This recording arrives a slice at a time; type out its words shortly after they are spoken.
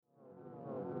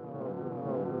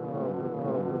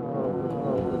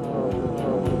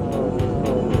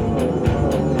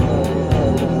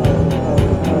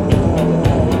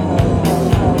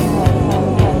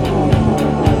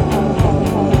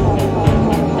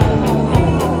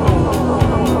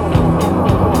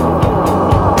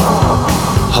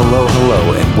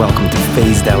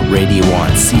Phased Out Radio on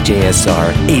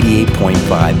CJSR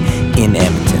 88.5 in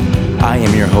Edmonton. I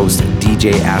am your host,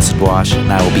 DJ Acid Wash,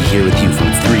 and I will be here with you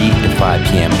from 3 to 5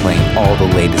 p.m. playing all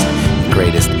the latest and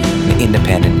greatest in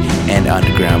independent and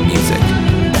underground music.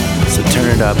 So turn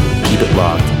it up, keep it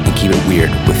locked, and keep it weird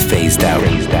with Phased Out.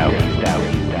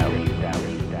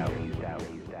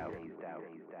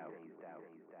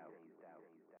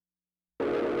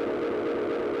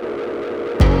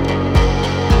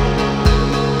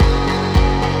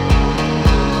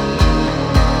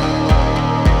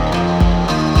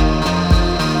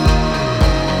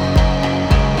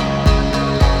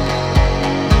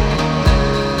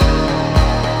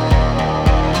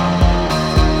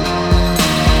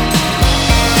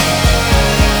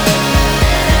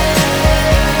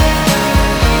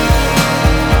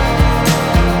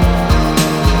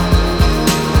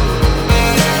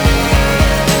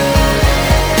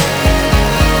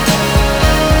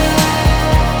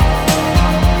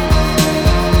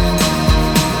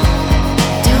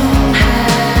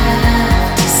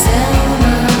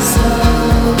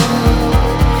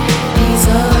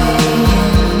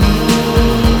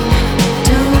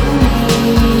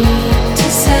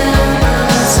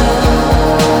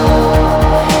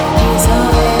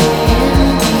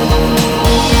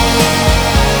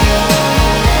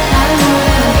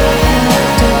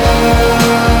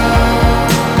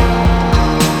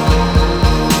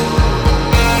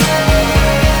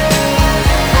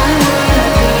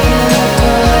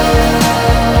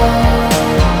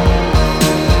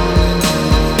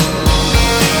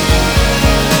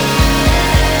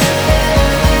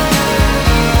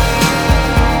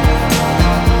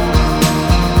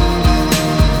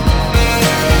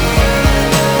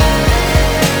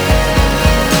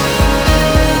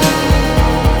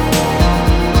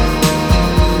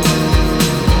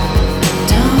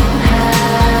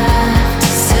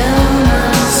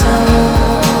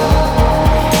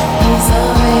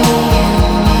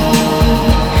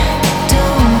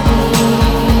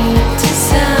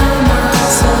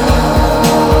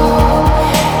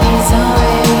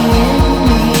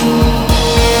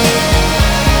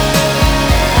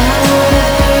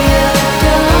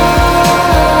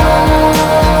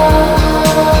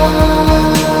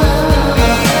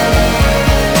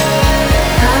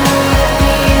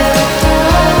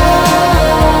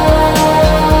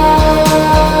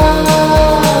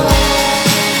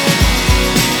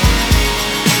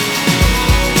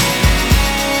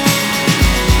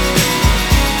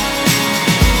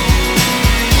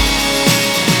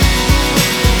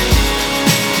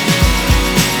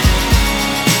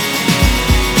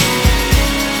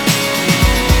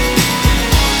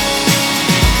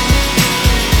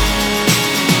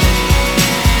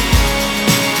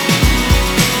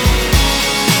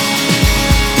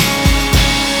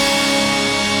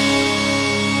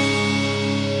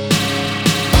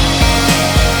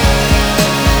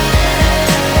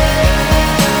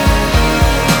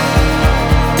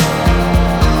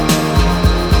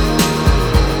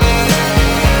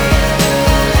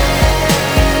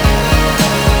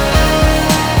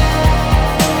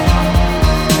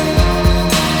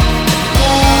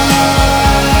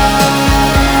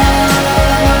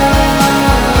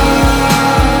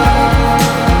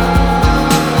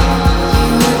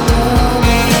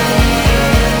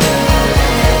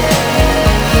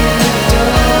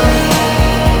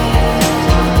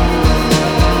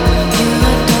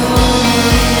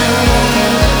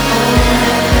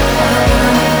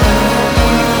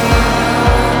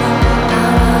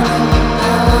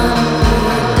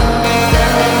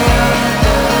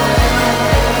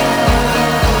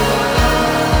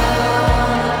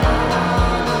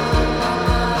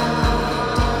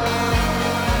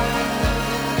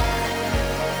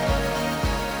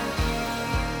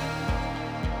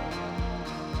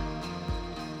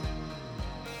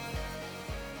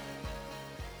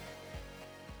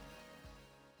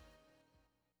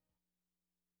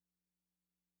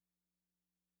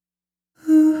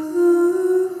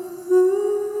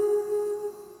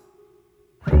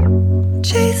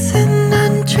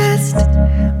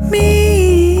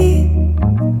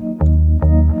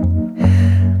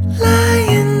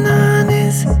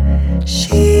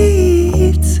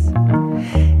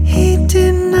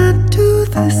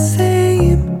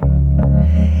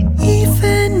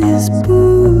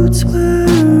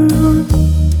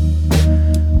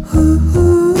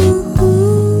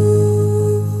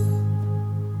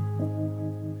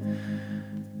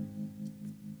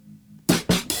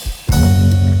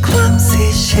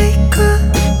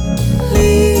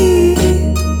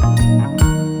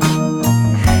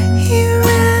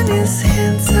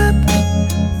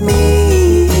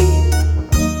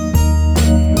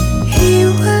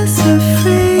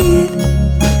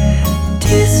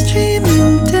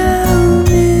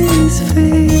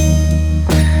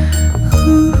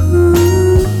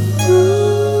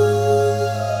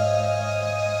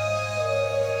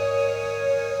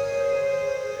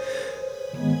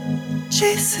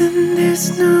 Listen,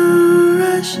 there's no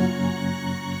rush.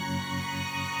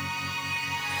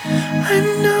 I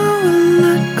know a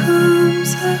lot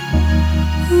comes up.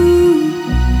 Ooh.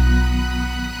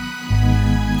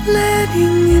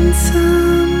 Letting in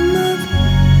some love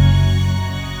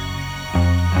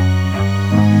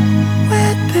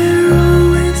where there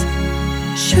always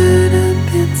should have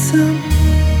been some.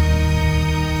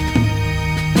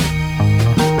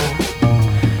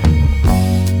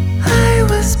 I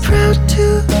was proud to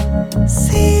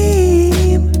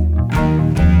seem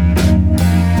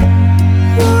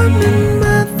warm and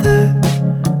mothering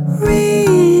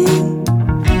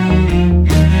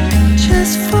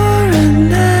just for a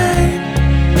night,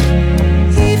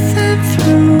 even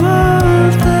through all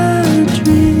the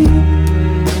dream.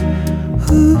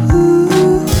 Ooh.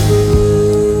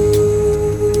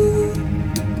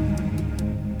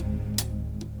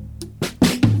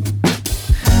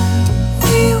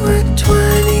 We were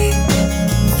 23,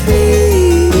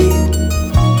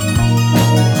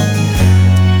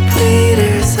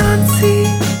 bleeders on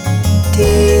CD.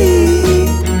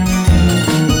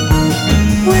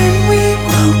 When we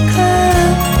woke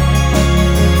up,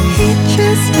 he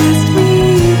just asked me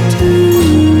to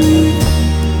leave.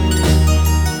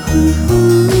 Ooh.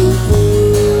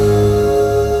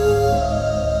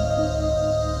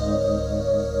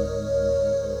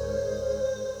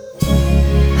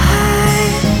 I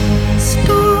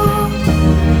stole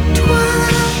 20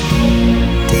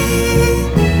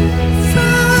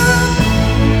 from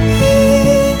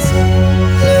his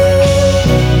blue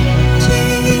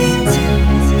jeans.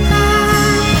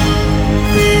 I'm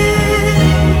pretty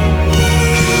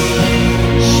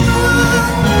sure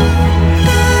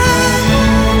that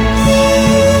he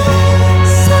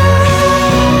saw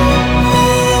me.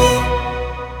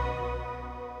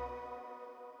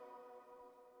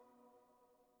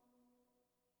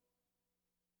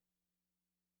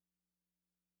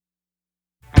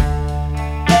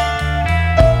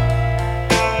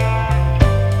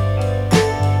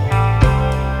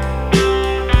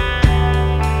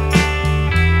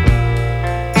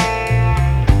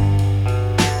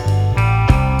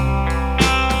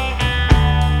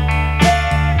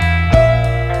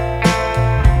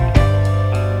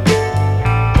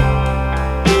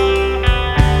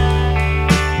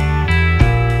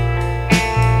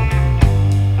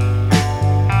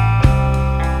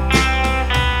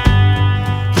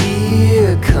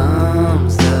 Here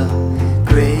comes the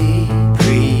great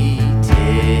pretender.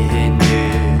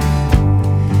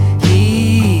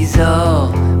 He's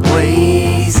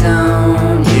always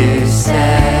on your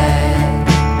side.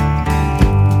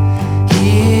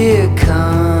 Here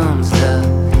comes the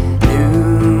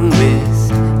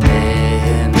newest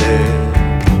member.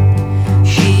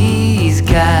 She's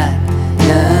got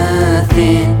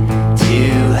nothing to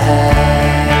hide.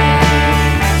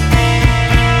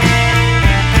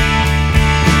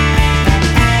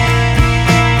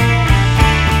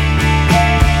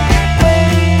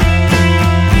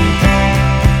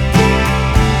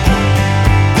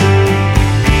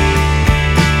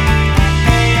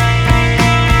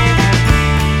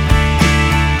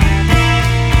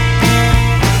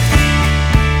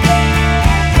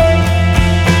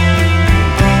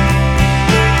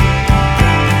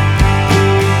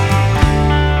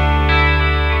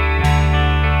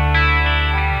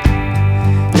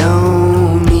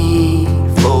 No need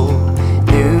for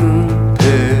new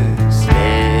perspective.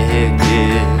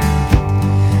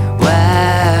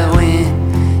 Why, when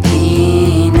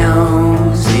he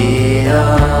knows it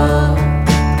all?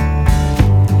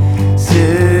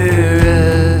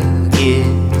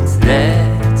 Surrogates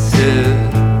that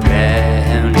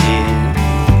surround him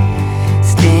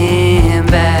stand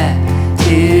by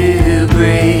to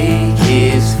break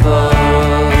his fall.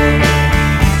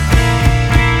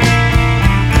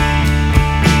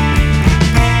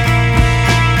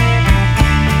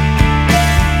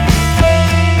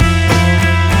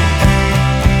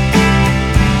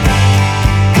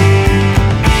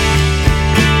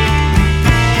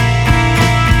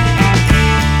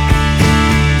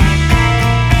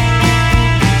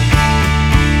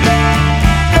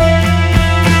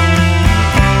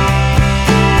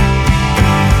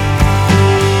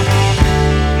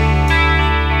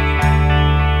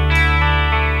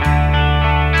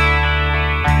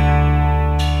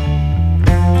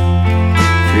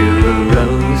 Through a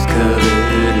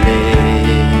rose-colored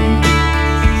lace,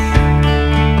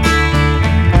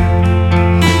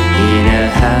 in a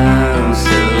house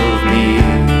of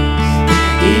muse,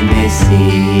 it may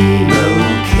seem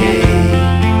okay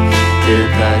to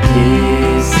participate,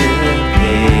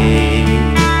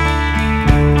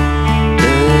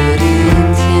 but in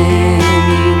time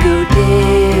you go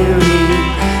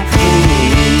daring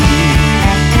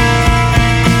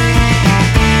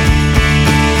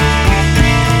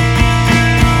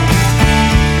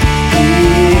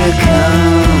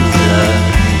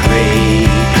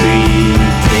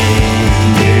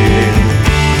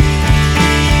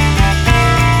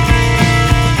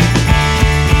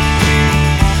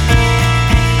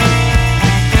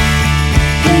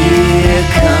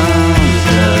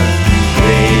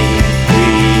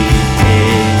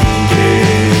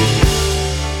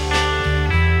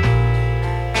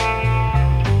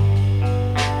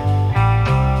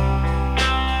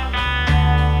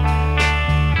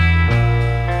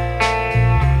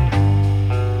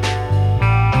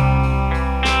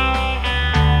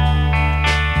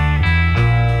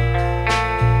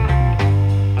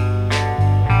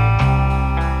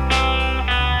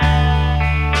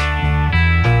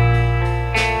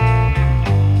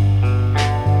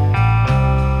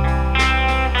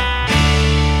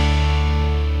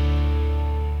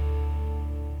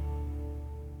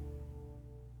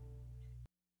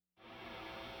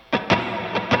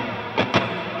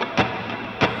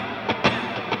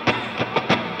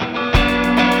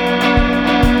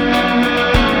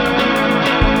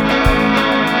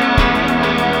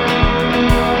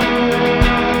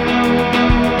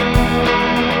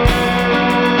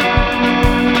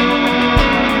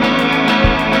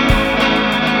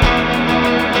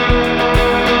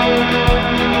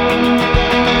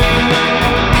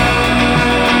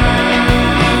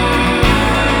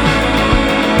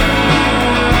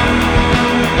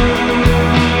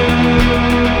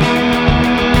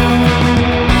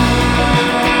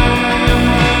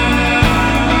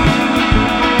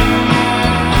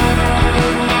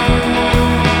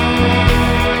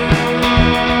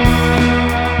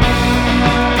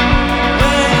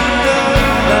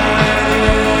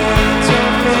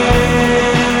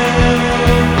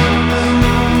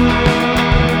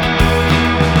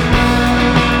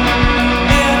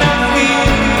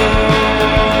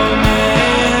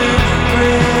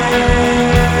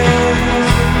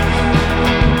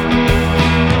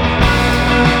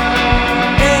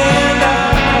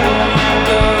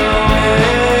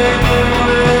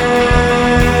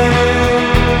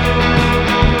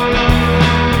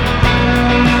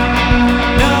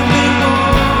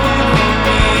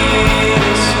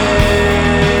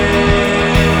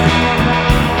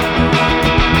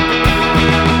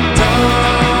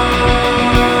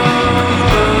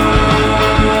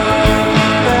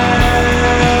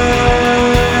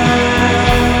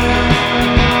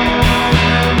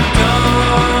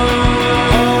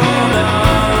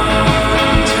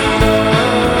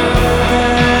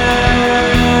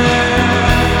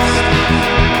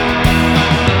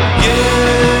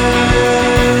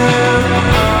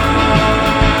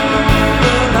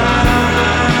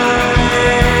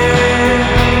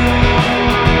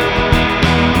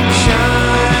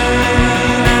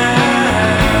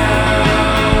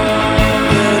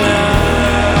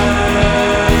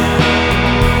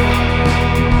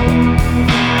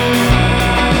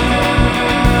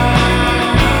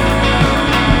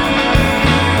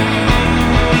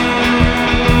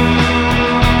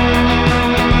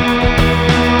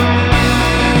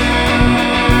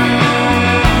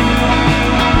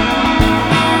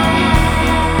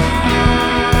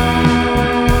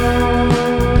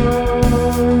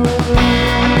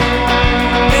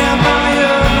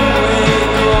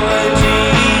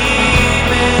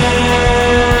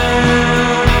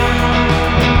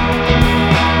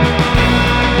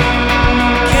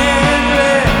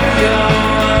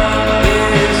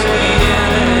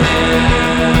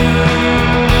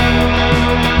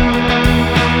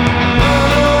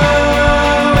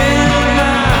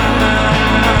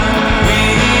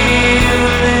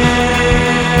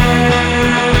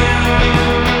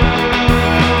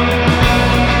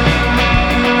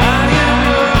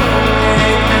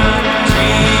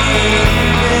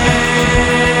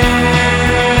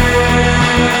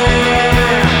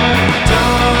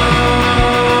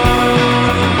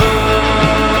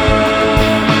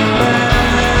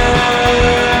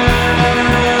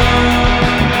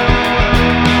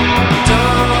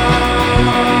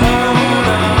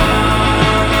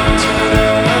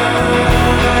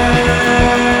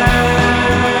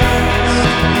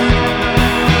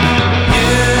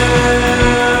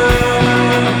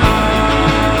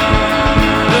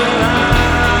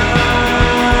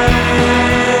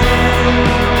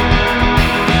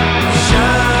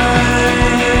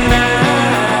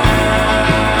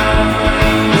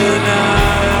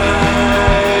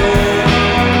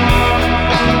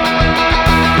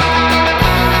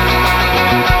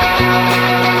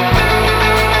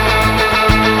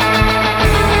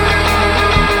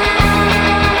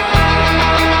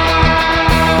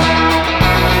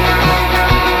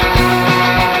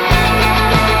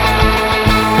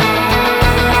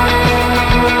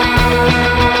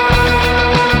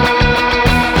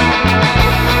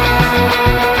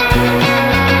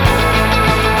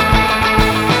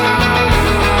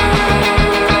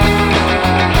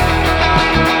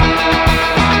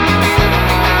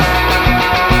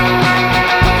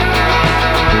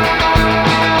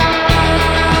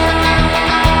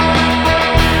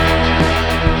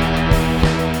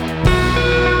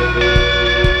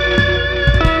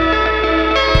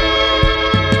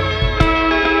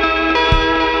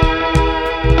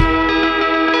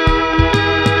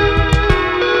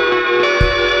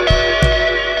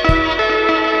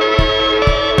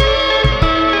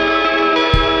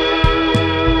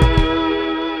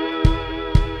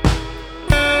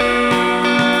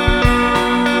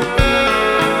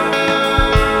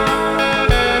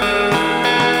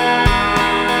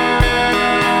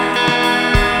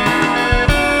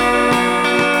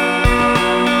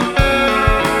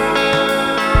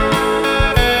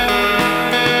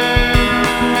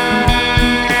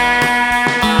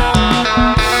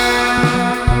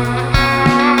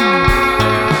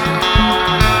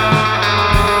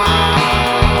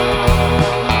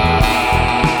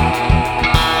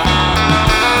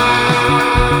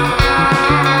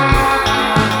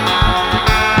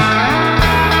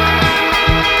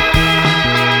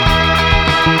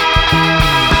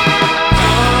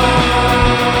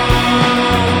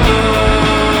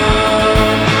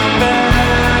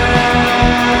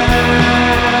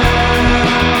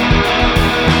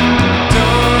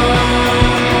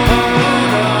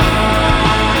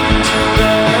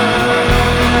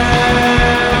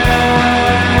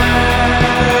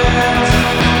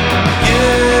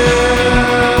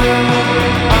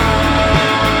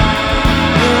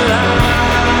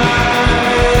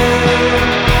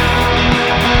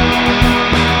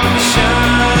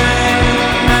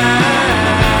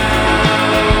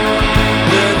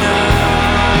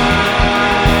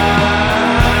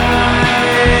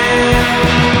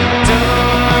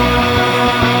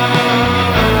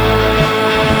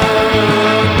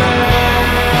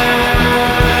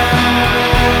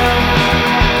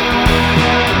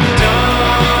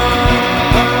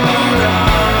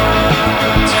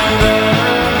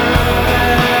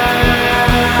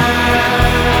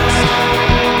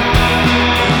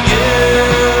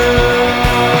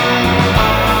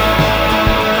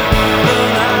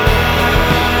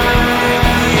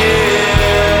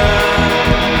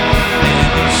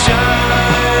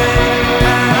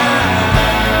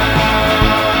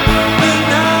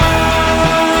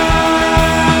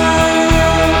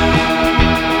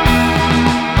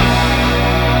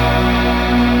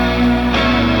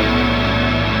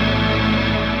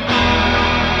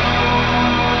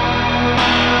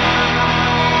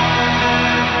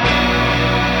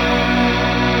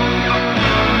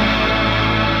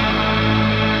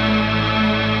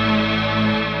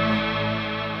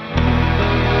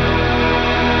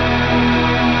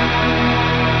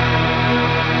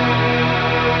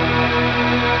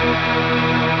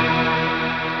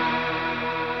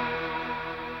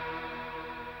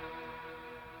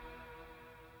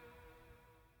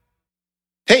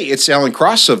Hey, it's Alan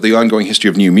Cross of the Ongoing History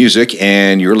of New Music,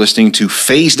 and you're listening to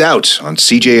Phased Out on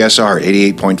CJSR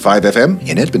 88.5 FM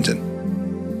in Edmonton.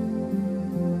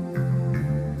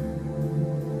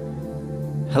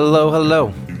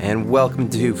 Hello, and welcome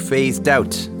to Phased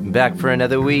Out. Back for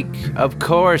another week, of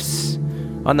course,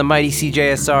 on the mighty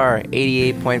CJSR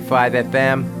 88.5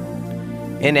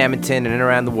 FM in Edmonton and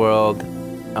around the world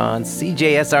on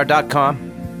CJSR.com.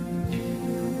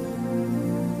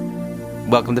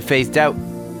 Welcome to Phased Out.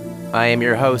 I am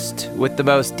your host with the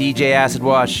most, DJ Acid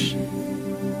Wash.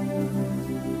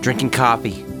 Drinking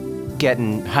coffee,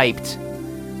 getting hyped.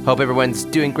 Hope everyone's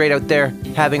doing great out there,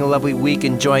 having a lovely week,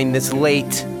 enjoying this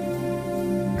late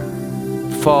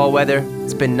fall weather.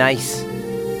 It's been nice.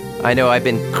 I know I've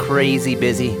been crazy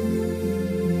busy,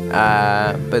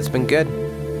 but it's been good.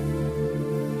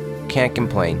 Can't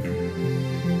complain.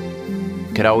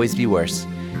 Could always be worse.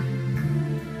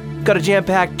 Got a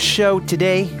jam-packed show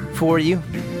today for you.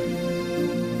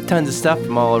 Tons of stuff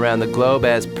from all around the globe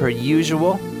as per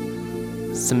usual.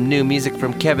 Some new music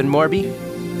from Kevin Morby.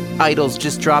 Idols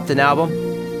just dropped an album.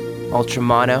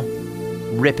 Ultramono.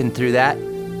 Ripping through that.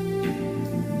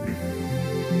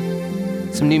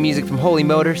 Some new music from Holy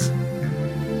Motors.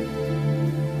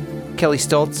 Kelly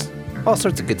Stoltz. All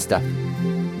sorts of good stuff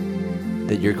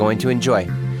that you're going to enjoy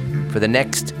for the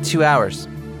next 2 hours.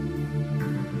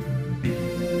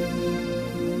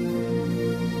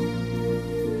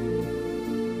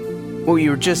 What we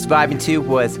were just vibing to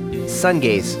was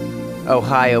Sungaze,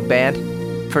 Ohio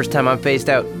band. First time on Phased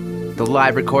Out. The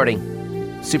live recording.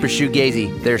 Super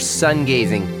shoegazy. They're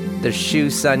sun-gazing. They're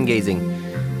shoe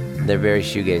sun-gazing. They're very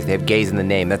shoegaze. They have gaze in the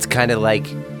name. That's kind of like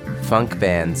funk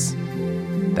bands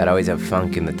that always have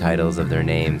funk in the titles of their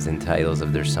names and titles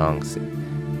of their songs.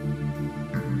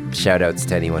 Shoutouts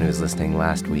to anyone who was listening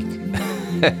last week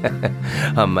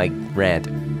on my rant.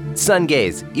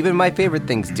 Sungaze. Even my favorite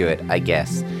things do it, I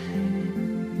guess.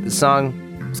 The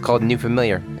song was called New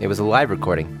Familiar. It was a live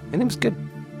recording, and it was good.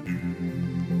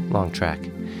 Long track.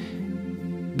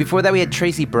 Before that, we had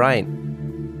Tracy Bryant.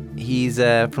 He's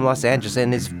from Los Angeles,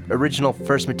 and his original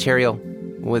first material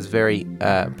was very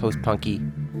post-punky.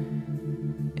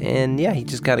 And yeah, he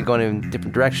just got it going in a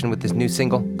different direction with this new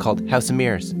single called House of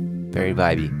Mirrors. Very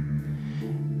vibey.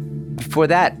 Before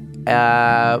that,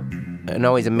 an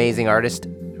always amazing artist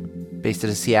based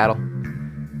out of Seattle.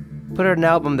 Put out an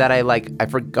album that I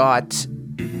forgot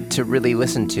to really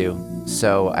listen to,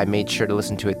 so I made sure to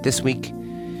listen to it this week.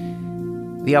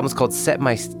 The album's called Set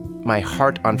My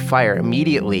Heart on Fire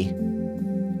Immediately,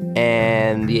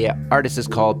 and the artist is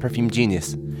called Perfume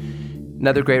Genius.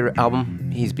 Another great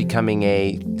album. He's becoming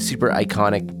a super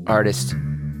iconic artist,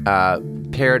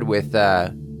 paired with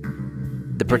the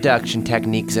production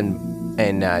techniques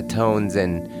and tones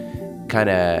and kind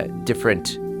of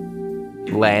different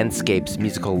landscapes,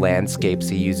 musical landscapes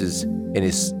he uses in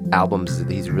his albums.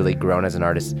 He's really grown as an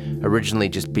artist, originally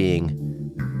just being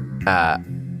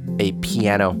a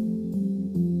piano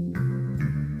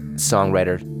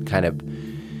songwriter, kind of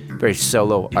very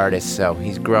solo artist. So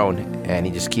he's grown and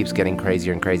he just keeps getting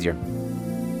crazier and crazier.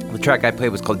 The track I played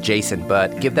was called Jason,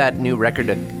 but give that new record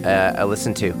a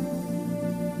listen to.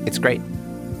 It's great.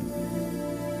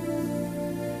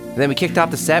 And then we kicked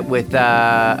off the set with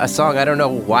a song. I don't know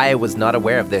why I was not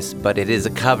aware of this, but it is a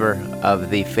cover of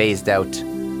the Phased Out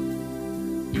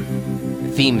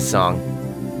theme song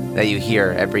that you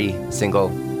hear every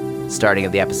single starting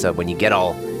of the episode when you get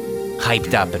all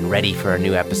hyped up and ready for a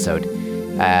new episode.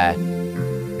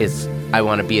 Is I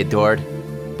Want to Be Adored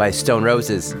by Stone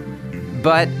Roses.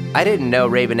 But I didn't know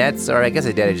Ravenettes, or I guess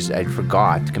I did, I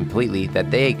forgot completely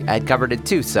that they had covered it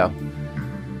too, so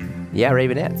yeah,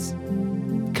 Ravenettes.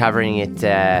 Covering it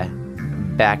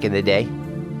back in the day,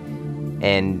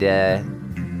 and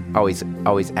always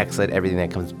excellent, everything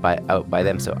that comes out by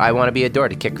them. So I Want to Be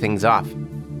Adored to kick things off.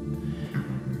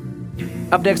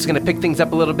 Up next, we're going to pick things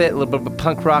up a little bit of a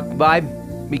punk rock vibe.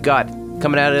 We got,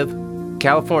 coming out of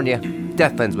California,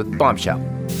 Deathlands with Bombshell.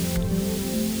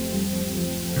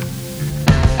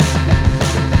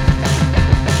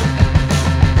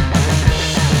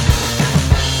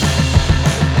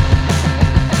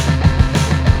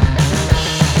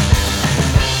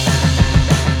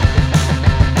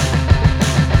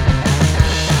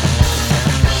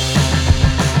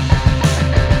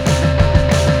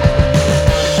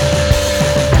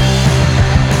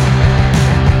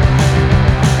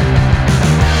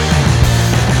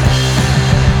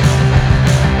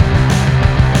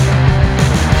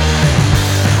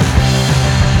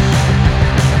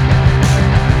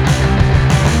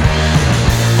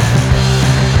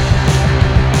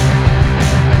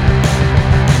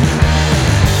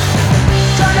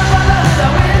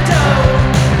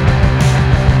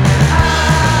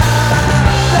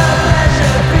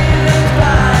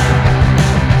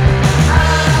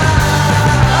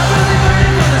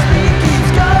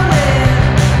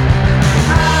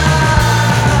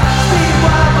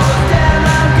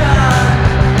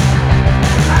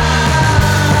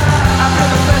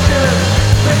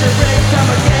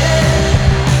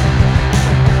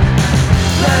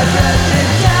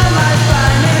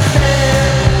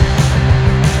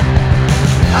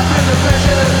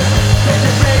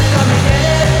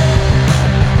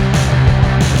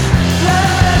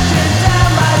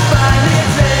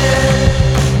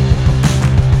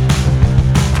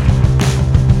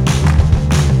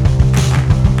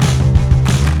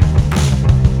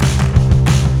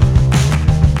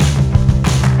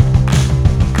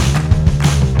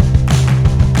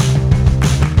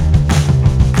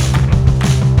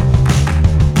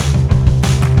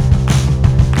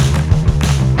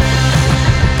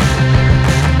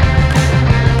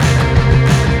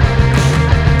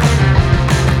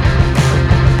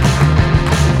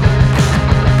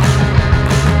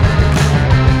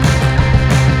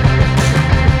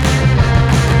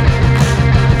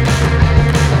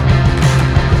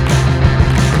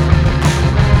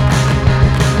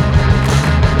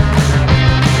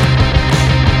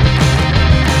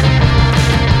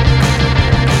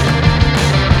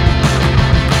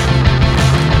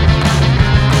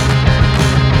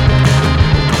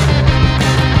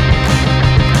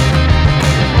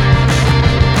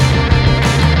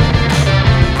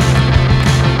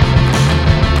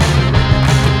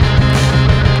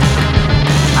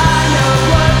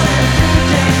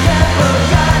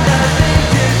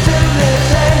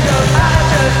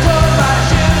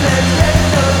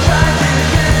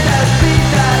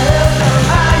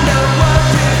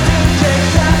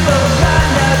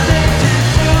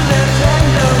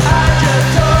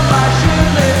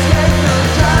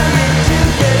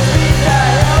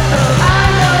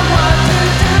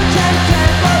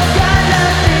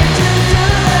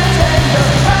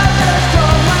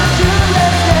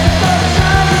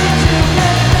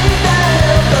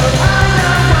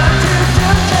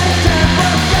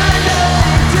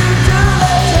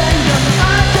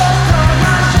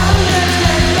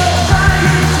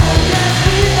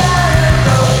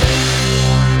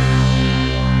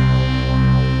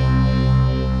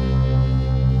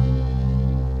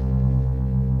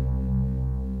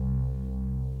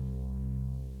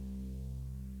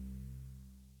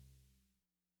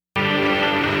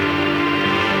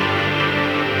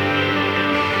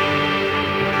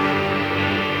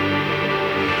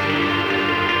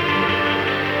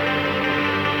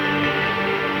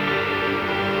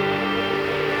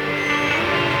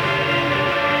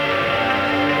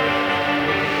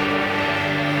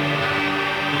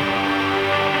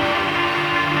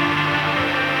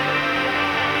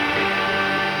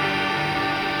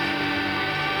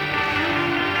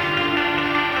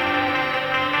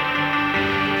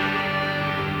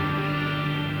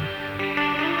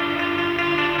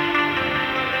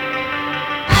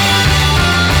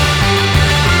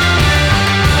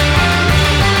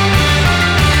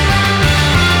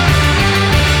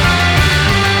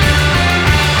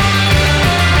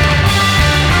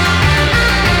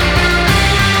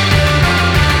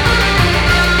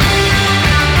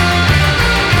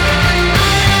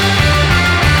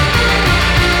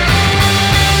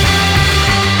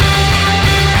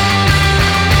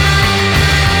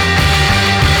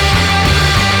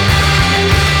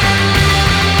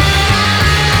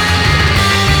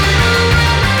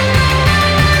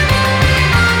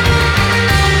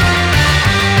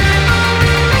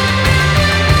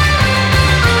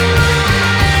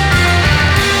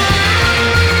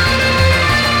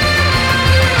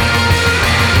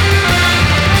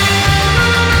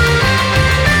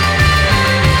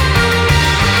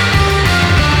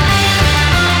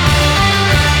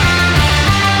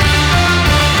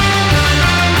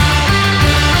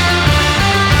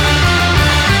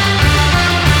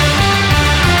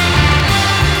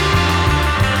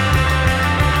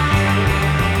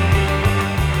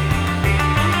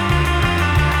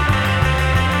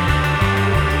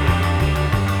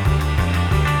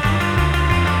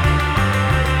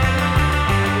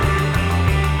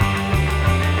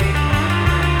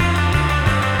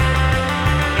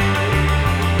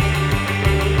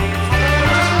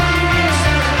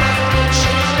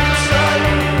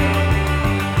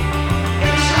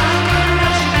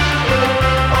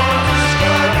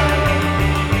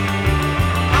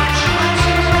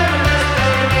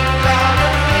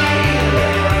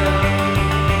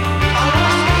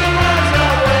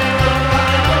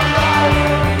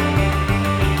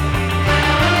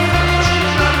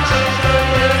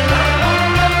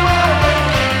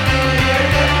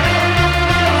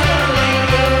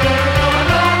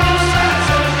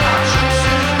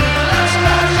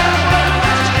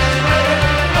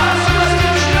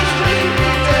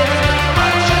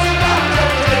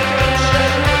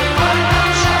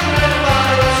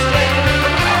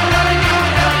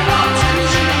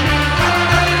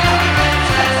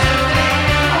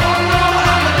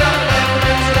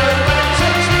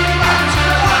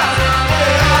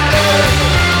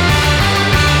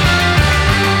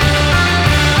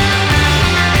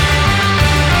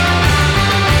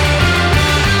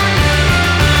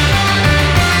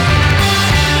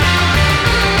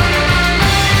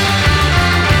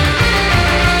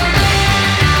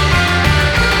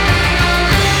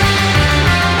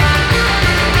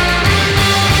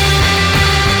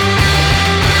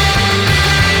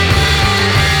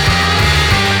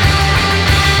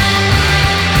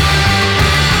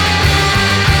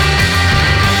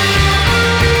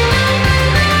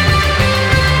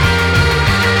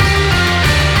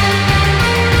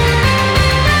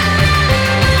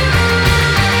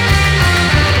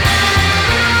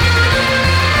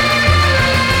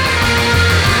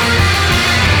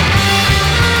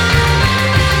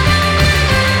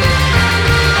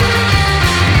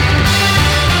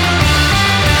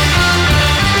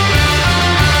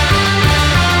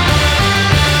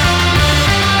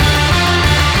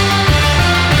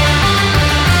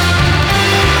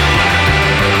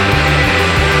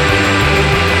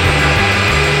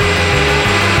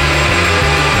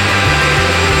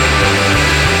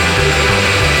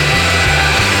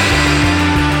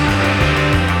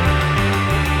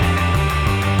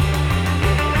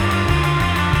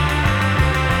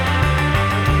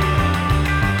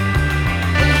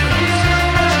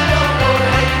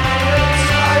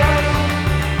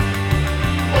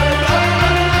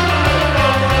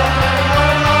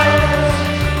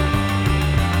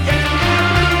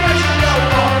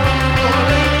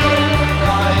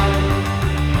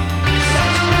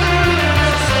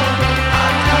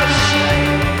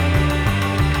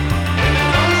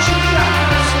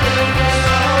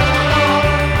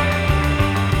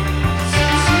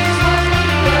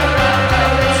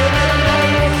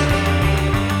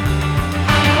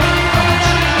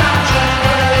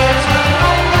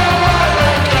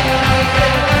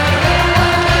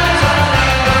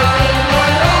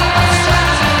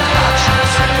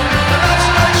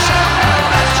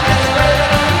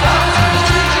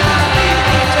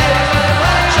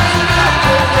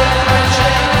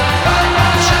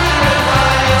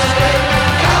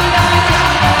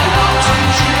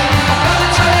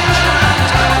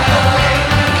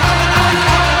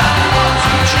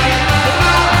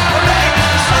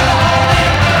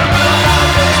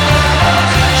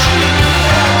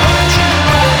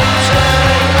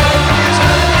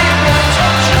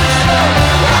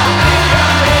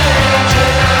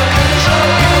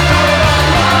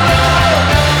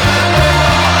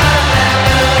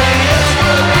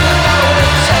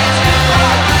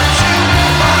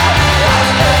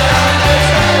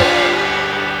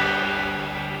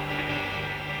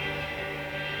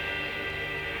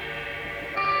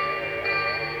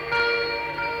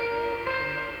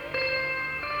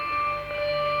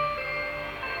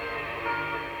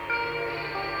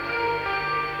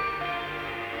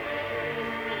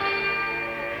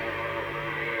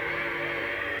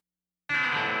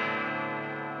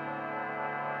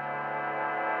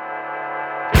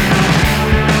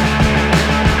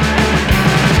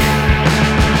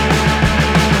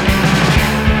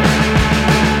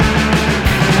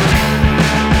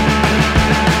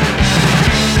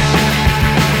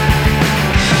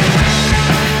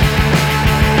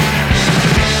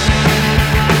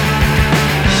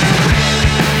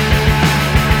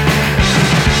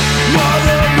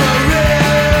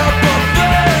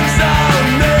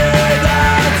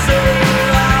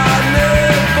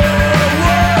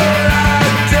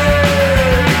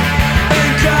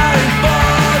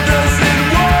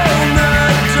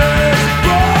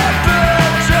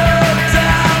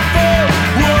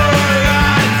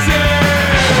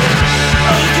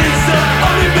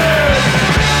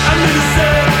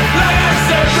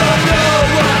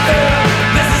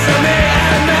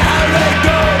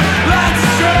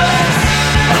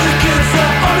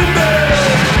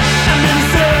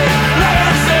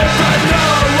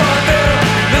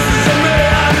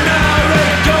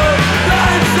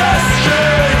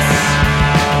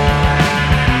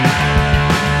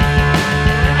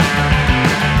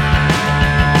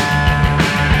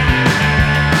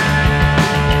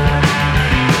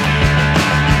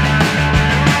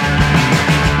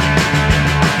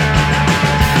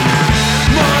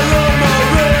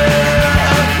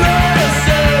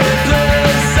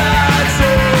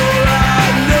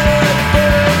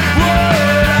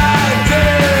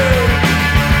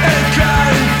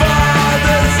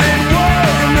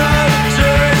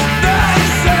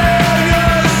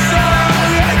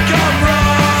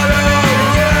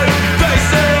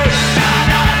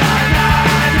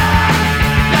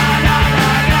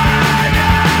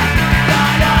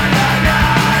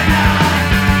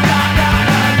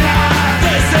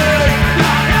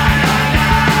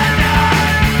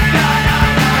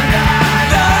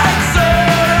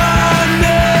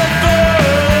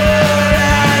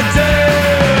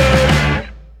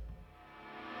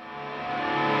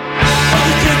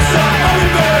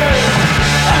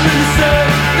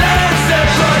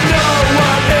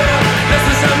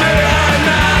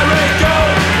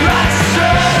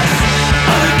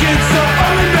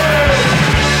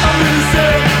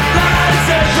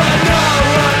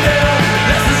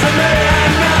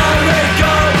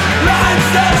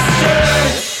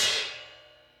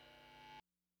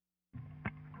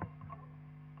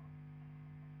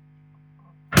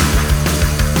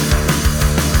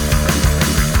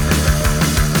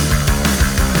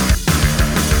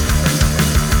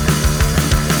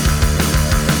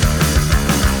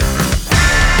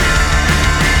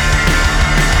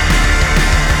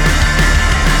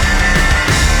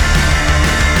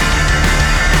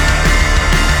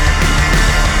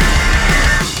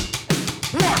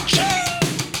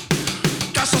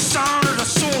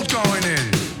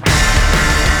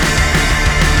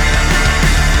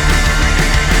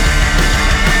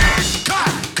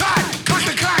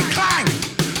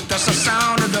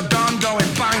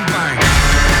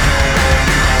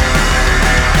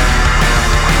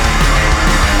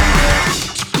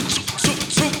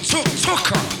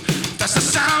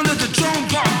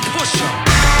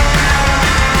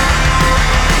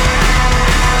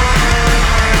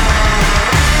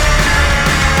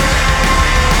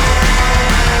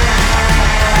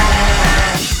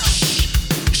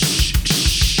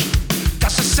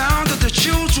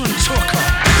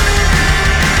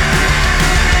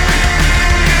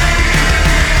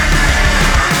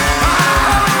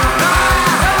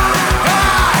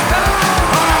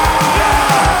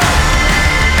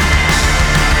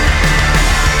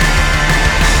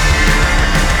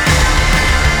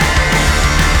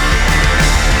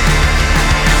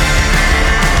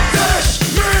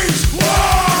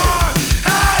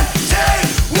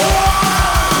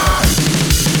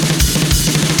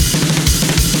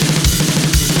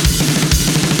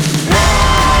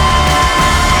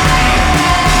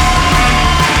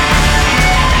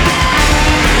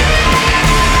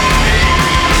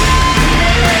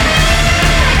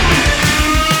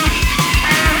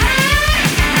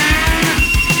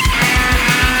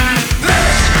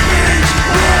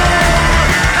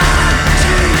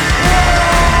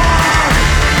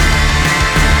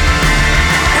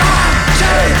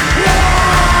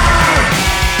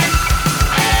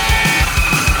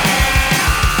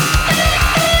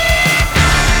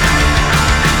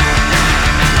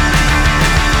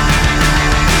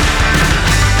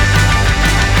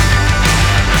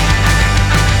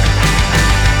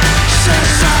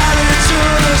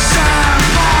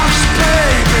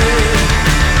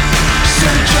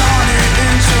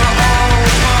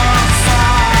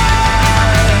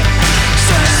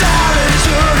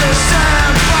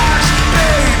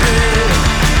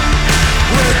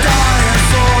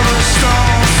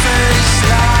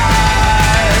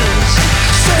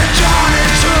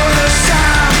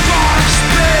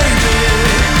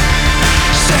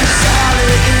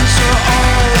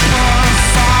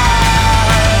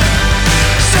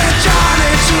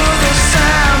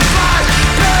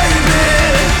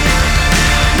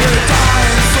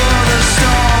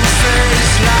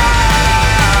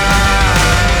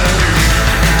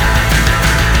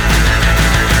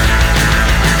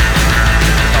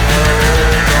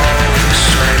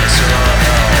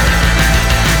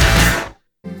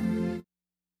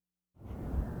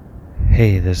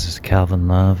 Hey, this is Calvin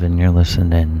Love, and you're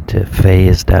listening to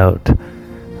Phased Out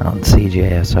on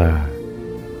CJSR.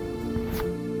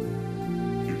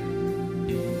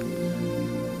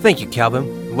 Thank you,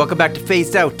 Calvin. Welcome back to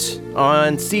Phased Out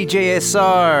on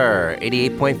CJSR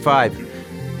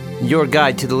 88.5, your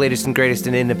guide to the latest and greatest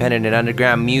in independent and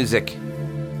underground music.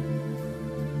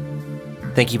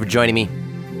 Thank you for joining me.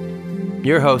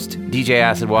 Your host, DJ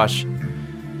Acid Wash,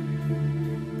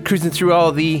 cruising through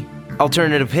all the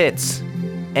alternative hits.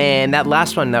 And that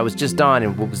last one that was just on,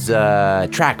 it was a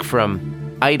track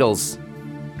from Idles'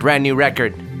 brand new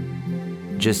record,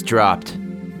 just dropped,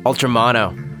 Ultra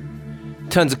Mono.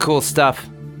 Tons of cool stuff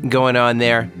going on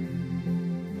there.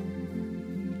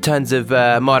 Tons of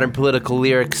modern political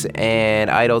lyrics, and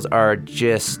Idles are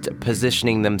just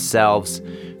positioning themselves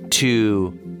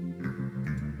to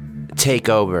take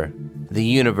over the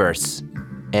universe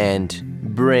and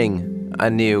bring a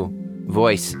new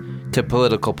voice to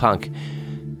political punk.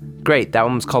 Great, that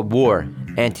one was called War,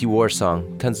 anti-war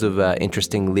song. Tons of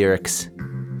interesting lyrics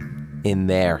in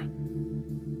there.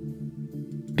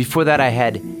 Before that I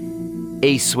had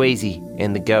Ace Swayze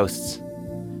and the Ghosts.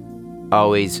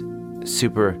 Always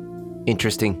super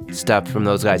interesting stuff from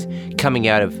those guys. Coming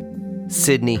out of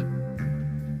Sydney,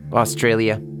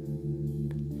 Australia.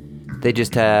 They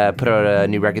just put out a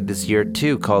new record this year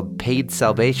too called Paid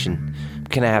Salvation. I'm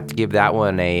gonna have to give that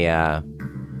one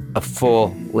a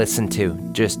full listen to.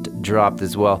 Just dropped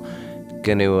as well.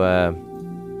 Gonna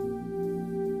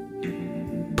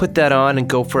put that on and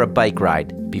go for a bike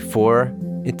ride before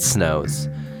it snows.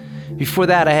 Before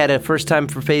that, I had a first time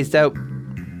for Phased Out.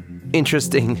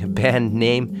 Interesting band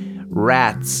name,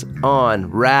 Rats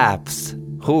on Rafts.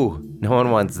 Who? No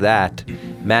one wants that.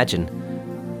 Imagine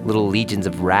little legions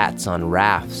of rats on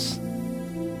rafts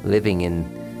living in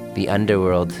the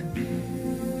underworld,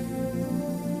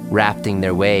 rafting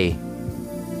their way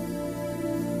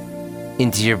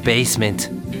into your basement.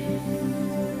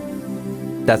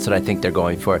 That's what I think they're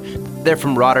going for. They're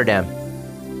from Rotterdam.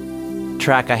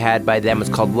 Track I had by them was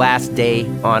called Last Day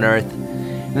on Earth.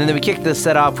 And then we kicked the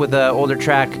set off with an older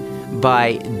track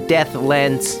by Death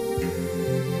Lens.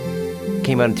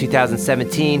 Came out in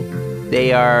 2017.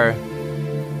 They are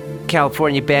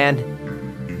California band,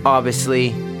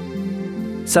 obviously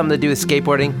something to do with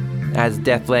skateboarding, as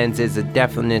Death Lens is a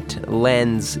definite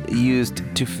lens used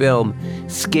to film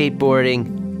skateboarding.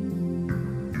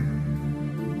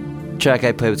 Track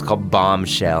I played was called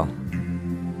Bombshell.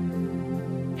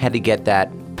 Had to get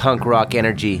that punk rock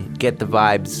energy, get the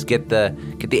vibes, get the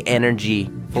energy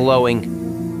flowing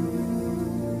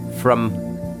from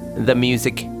the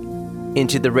music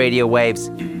into the radio waves,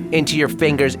 into your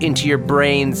fingers, into your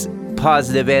brains.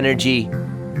 Positive energy,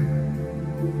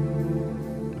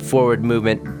 forward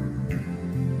movement.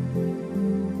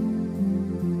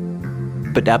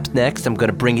 But up next, I'm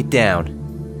gonna bring it down.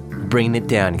 Bringing it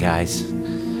down, guys.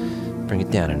 Bring it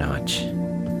down a notch.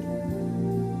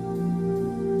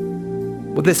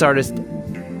 With this artist,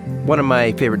 one of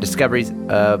my favorite discoveries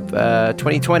of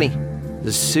 2020.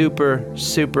 The super,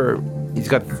 he's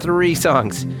got 3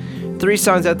 songs. 3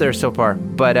 songs out there so far,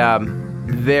 but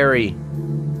very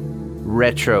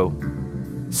retro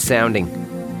sounding,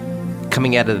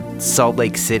 coming out of Salt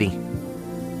Lake City,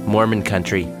 Mormon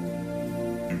country.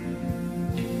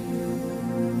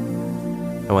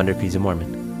 I wonder if he's a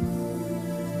Mormon.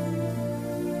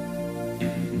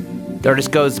 The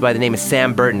artist goes by the name of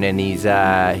Sam Burton, and he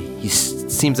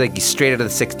seems like he's straight out of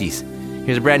the 60s.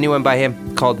 Here's a brand new one by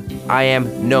him called I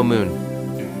Am No Moon.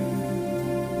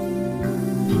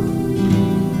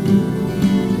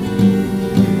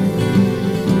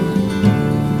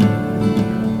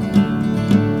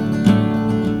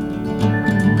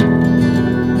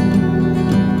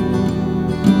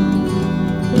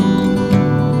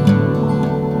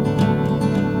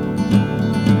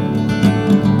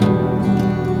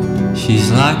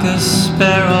 She's like a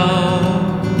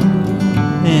sparrow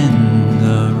in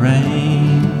the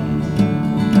rain,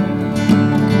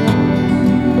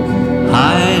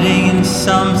 hiding in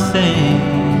something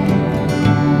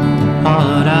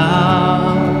hollowed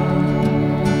out.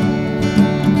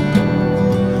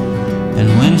 And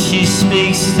when she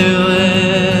speaks through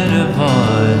it, her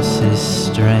voice is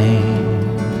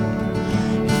strained.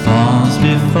 It falls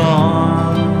before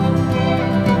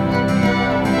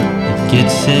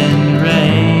gets in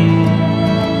rain.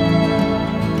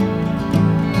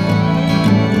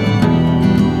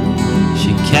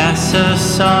 She casts her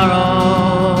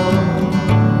sorrow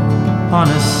on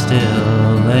a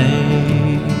still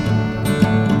lake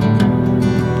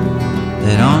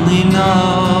that only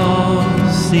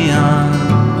knows the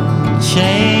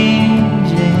unchanging.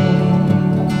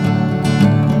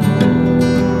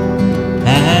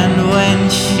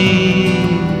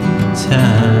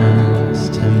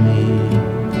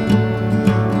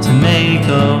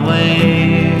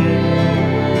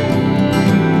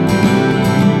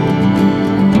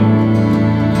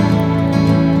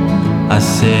 I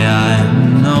say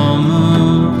I'm no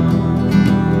moon,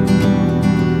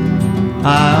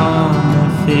 I only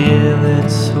feel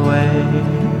its way.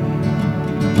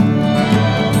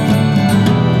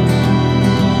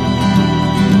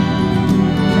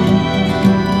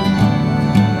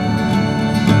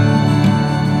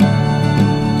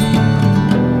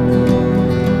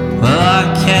 Well, I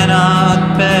cannot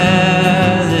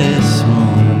bear this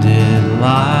wounded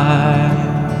light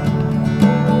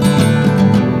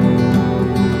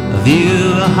of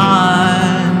you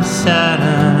behind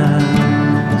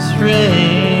Saturn's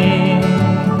ring.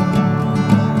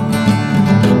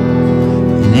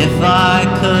 And if I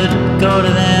could go to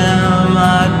them,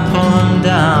 I'd pull them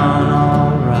down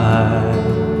alright,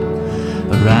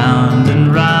 around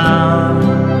and round,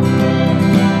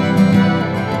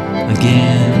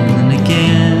 again and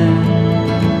again.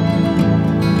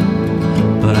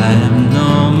 But I am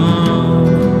no moon,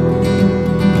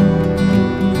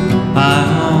 I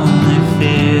only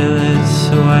feel its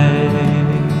way.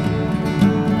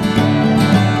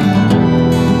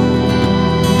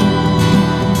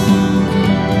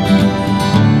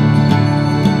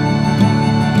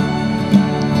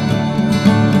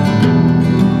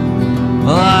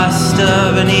 Well, I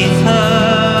stir beneath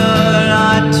her and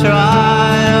I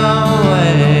try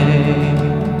away.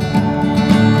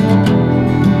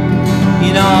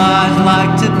 You know, I'd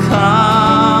like to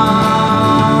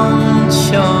come and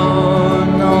show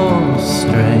no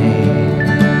strain.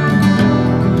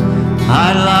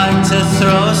 I'd like to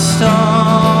throw a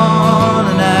stone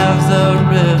and have the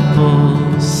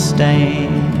ripples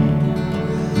stain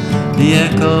the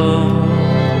echoes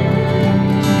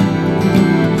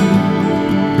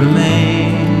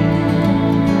remain.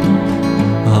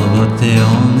 Oh, but they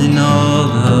only know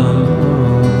the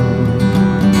moon,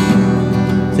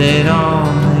 they'd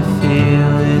only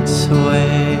feel its way.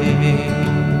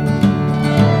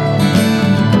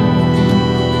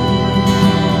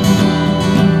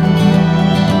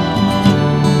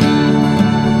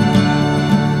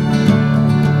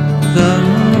 The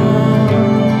moon,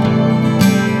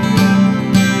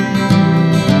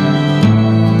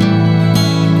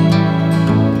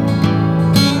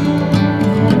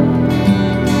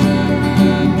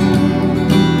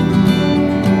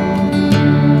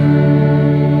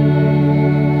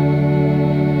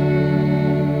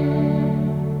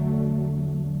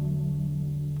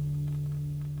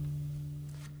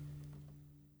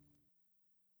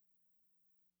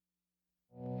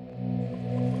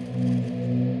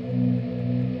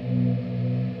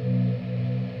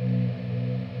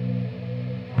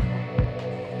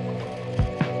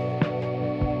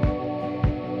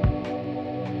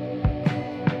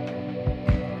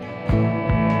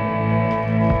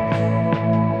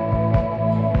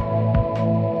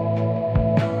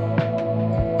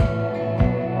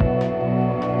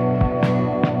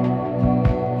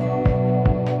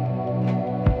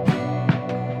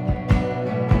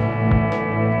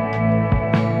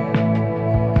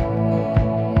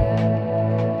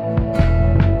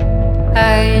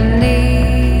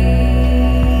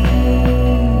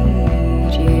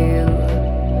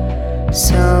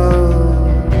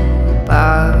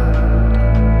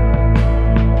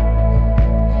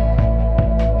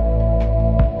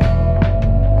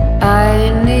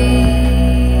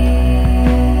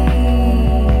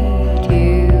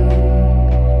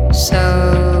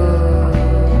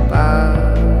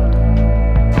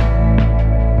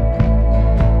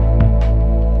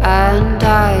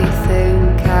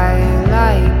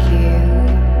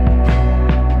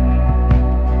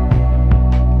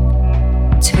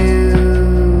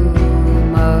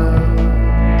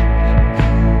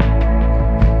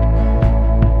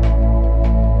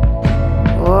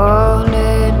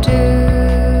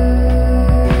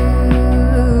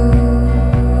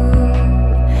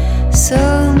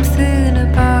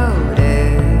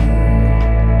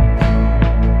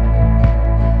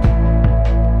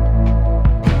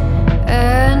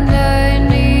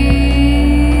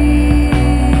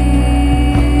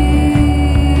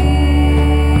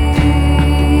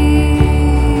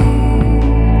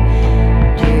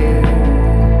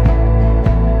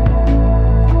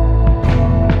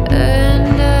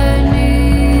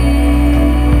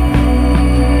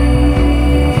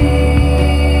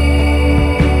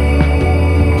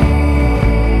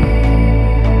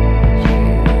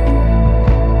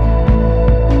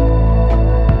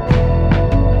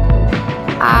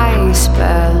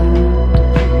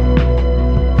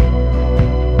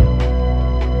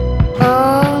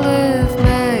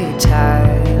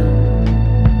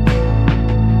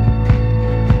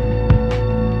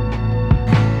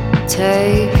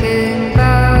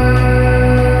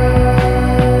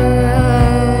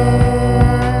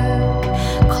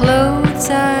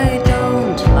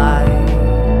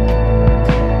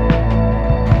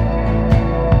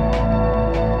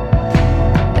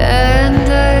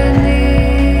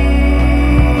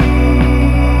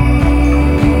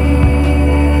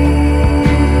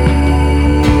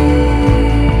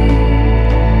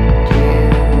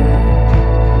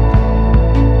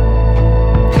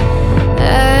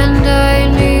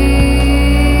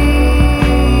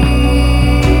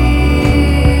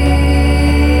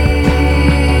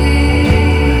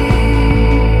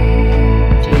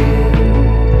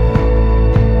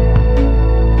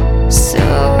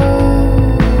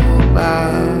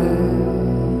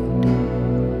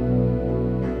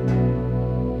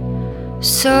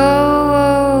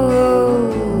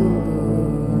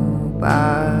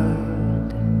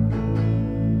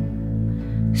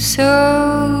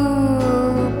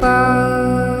 so bad,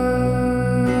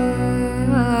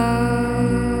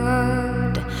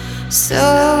 so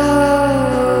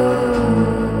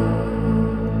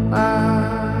bad.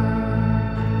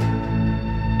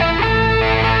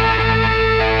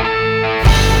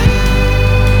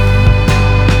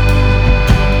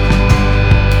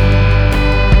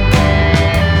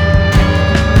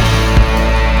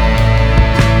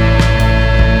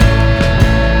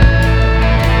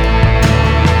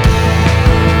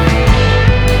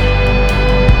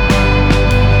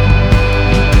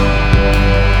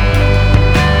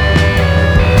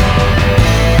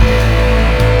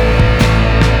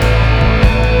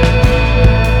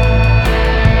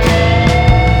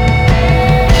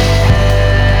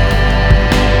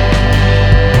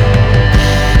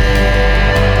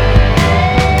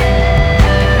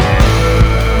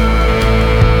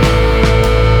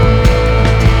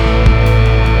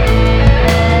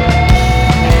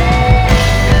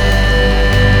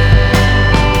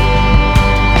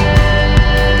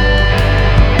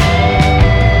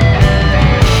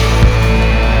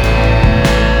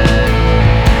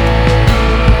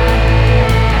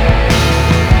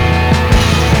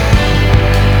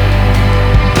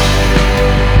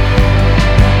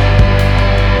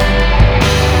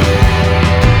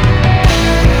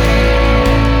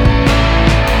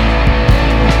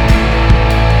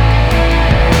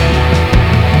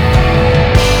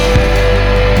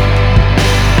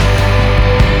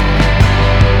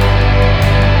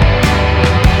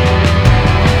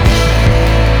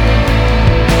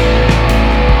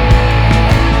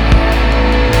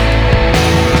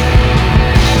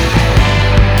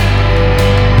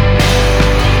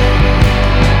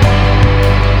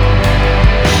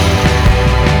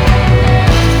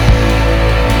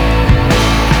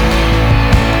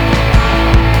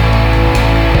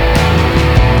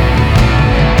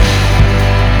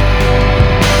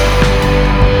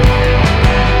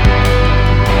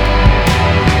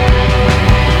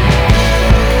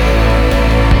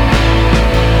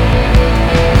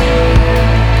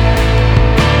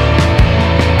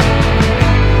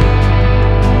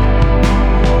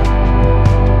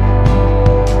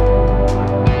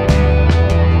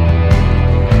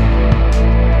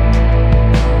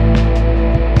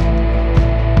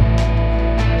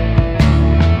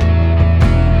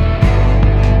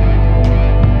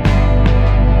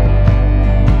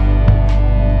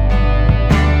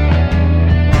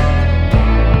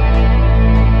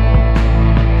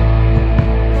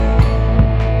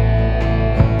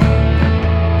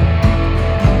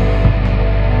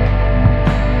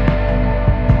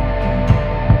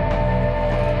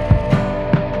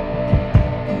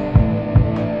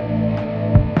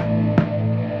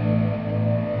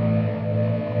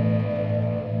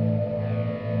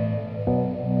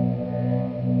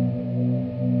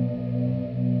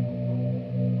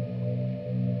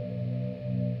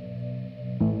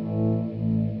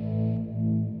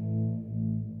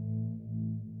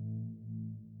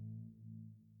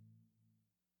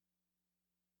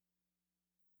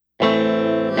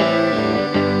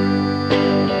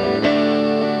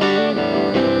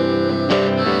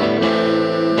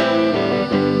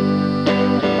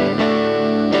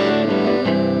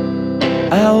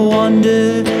 I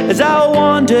wonder, as I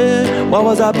wonder, why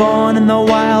was I born in the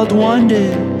wild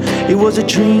wonder? It was a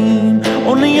dream,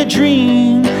 only a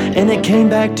dream, and it came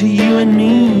back to you and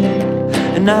me.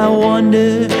 And I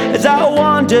wonder, as I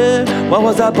wonder, why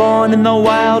was I born in the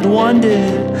wild wonder?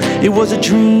 It was a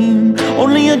dream,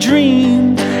 only a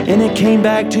dream, and it came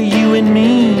back to you and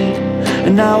me.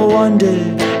 And I wonder,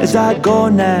 as I go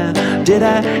now, did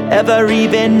I ever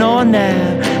even know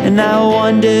now? And I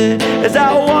wonder, as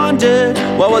I wonder,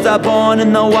 why was I born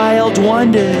in the wild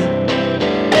wonder?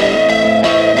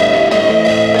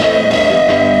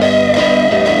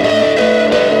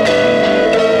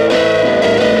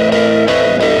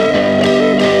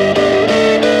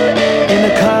 In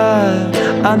the car,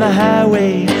 on the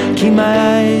highway, keep my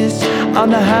eyes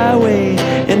on the highway,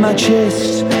 in my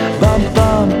chest, bump,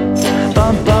 bump,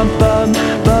 bump, bump, bump,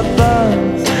 bump,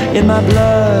 bump. In my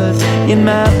blood, in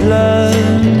my blood,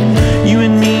 you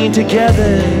and me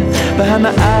together, behind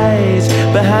my eyes,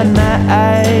 behind my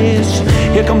eyes.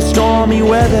 Here comes stormy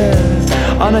weather,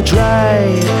 on a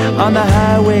drive, on the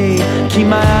highway, keep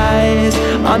my eyes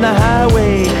on the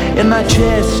highway, in my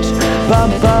chest,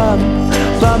 bump, bump,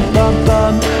 bump, bump,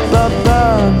 bump, bump,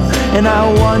 bump. And I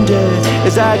wonder,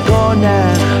 as I go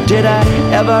now, did I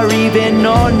ever even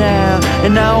know now?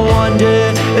 And I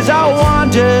wonder, as I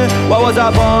wonder, why was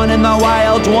I born in the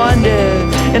wild wonder?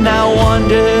 And I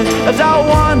wonder, as I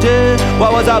wonder,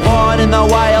 why was I born in the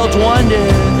wild wonder?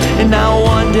 And And I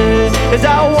wonder, as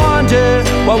I wonder,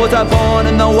 why was I born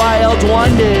in the wild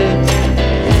wonder?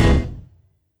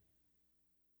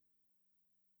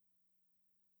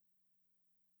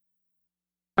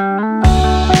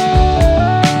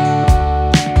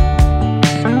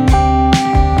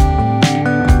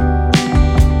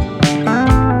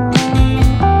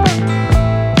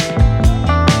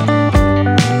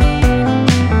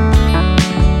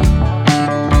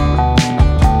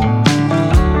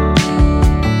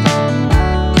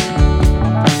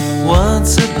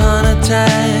 Once upon a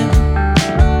time,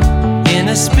 in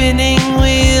a spinning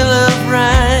wheel of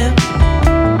rhyme,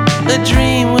 a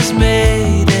dream was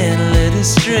made and led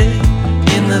astray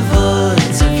in the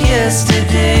voids of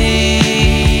yesterday.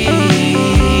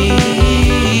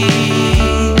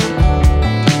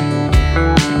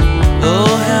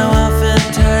 Oh, how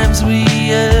oftentimes we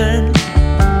yearn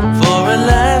for a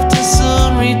life to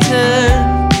soon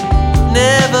return,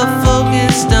 never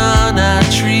focused on our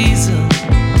treason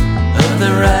of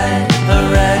the right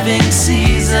arriving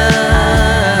season.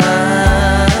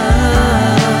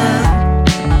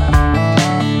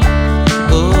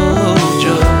 Oh,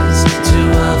 joys too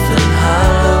often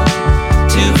hollow,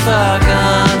 too far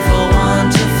gone for one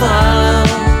to follow.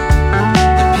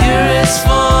 The purest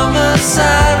form of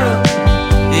sorrow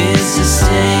is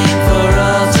disdain for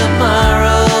all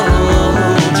tomorrow.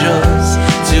 Joys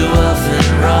too often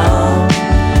wrong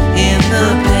in the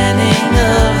penning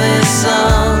of this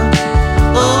song.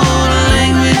 Old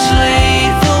language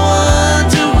laid for one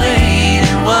to wait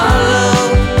and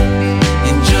wallow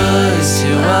in joys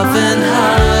too often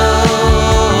hollow.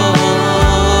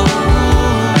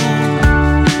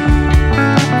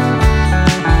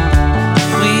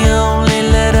 We only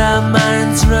let our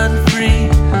minds run free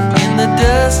in the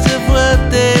dust of what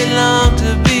they long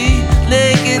to be,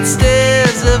 naked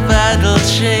stares of idle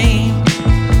shame,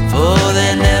 for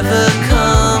there never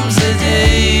comes a day.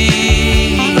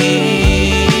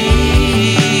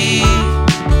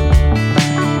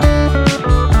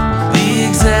 The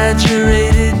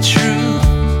exaggerated truth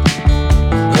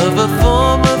of a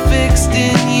former fixed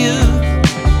in youth,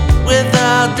 with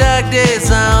our dark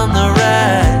days on the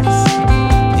rise,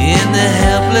 in the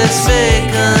helpless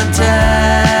vacant eyes.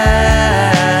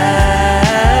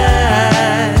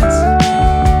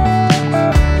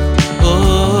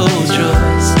 Oh,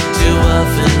 joys too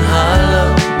often hollow,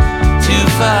 too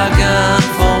far gone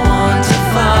for one to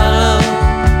follow.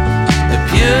 The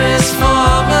purest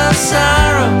form of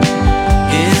sorrow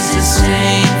is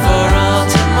disdain for all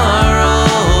tomorrow.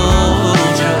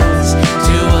 Joys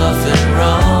too often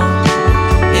wrong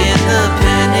in the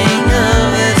penning of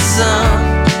its song.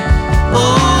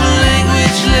 Old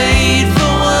language laid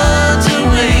for one to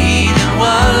wait and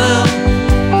wallow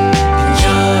in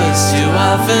joys too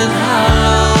often hollow.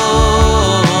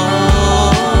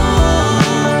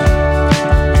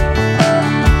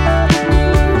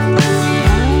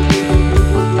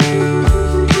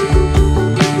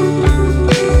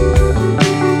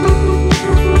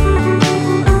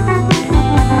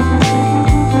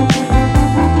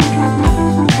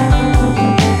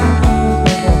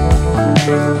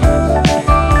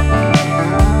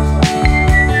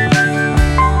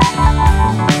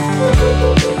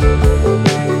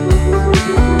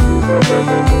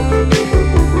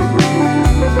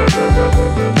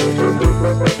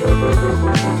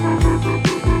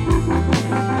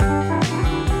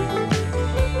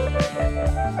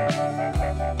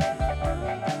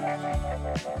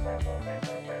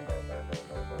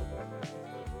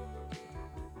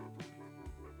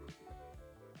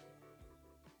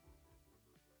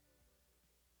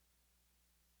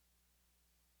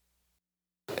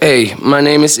 Hey, my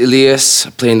name is Elias,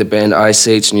 playing the band Ice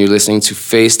Age, and you're listening to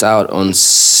Phased Out on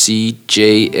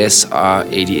CJSR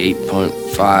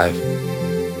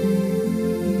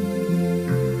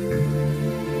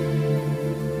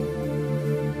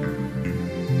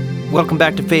 88.5. Welcome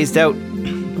back to Phased Out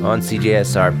on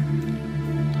CJSR.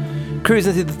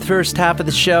 Cruising through the first half of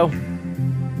the show.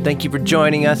 Thank you for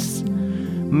joining us.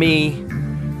 Me,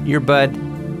 your bud,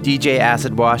 DJ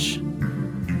Acid Wash.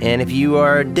 And if you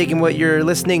are digging what you're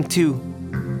listening to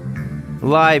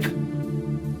live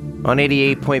on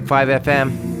 88.5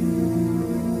 FM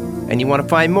and you want to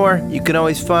find more, you can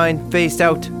always find Phased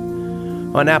Out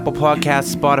on Apple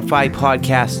Podcasts, Spotify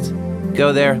Podcasts.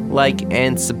 Go there, like,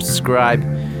 and subscribe.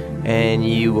 And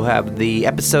you will have the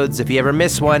episodes, if you ever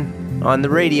miss one, on the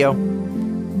radio,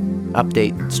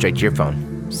 update straight to your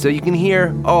phone. So you can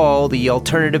hear all the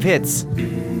alternative hits,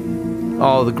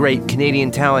 all the great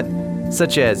Canadian talent,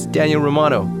 such as Daniel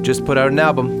Romano just put out an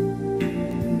album,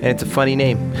 and it's a funny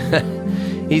name.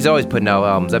 He's always putting out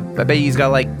albums. I bet he's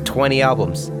got like 20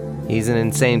 albums. He's an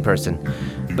insane person.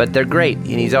 but they're great,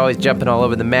 and he's always jumping all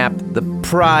over the map. The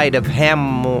pride of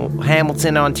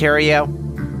Hamilton, Ontario,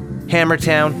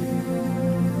 Hammertown.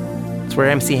 That's where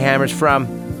MC Hammer's from.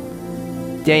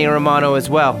 Daniel Romano as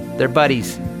well. They're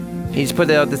buddies. He just put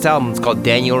out this album. It's called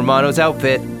Daniel Romano's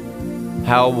Outfit.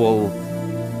 How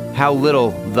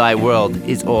little thy world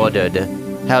is ordered.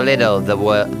 How little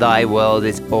thy world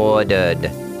is ordered.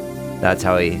 That's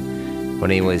how when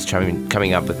he was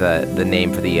coming up with the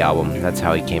name for the album, that's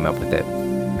how he came up with it.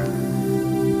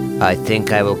 I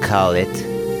think I will call it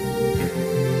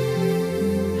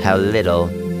How Little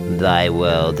Thy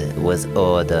World Was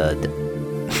Ordered.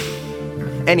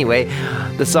 Anyway,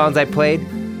 the song I played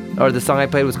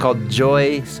was called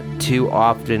Joys Too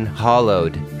Often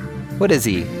Hollowed. What is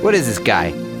he? What is this guy?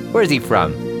 Where is he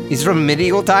from? He's from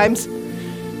medieval times?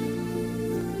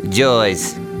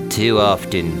 Joys Too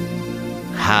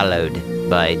Often Hollowed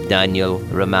by Daniel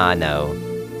Romano.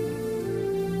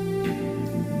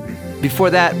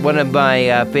 Before that, one of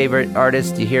my favorite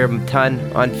artists, you hear him a ton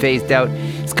on Phased Out.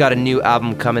 He's got a new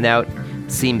album coming out.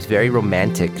 Seems very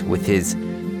romantic with his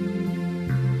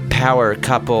power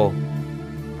couple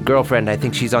girlfriend. I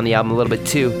think she's on the album a little bit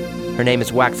too. Her name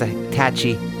is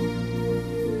Waxahachie.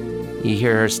 You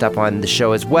hear her stuff on the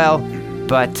show as well.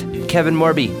 But Kevin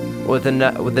Morby with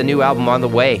a new album on the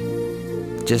way.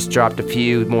 Just dropped a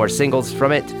few more singles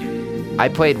from it. I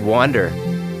played Wander.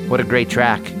 What a great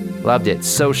track. Loved it.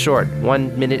 So short.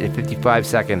 1 minute and 55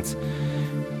 seconds.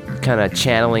 Kind of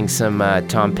channeling some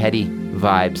Tom Petty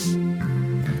vibes.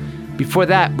 Before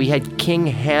that, we had King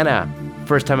Hannah.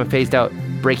 First time I Phased Out,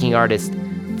 breaking artist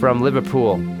from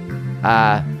Liverpool.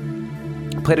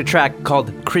 Played a track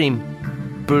called Cream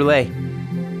Brulee.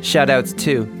 Shoutouts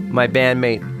to my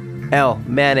bandmate, El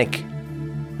Manic,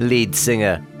 lead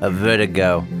singer of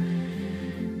Vertigo.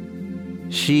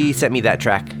 She sent me that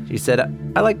track. She said,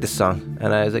 I like this song.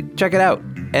 And I was like, check it out.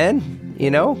 And,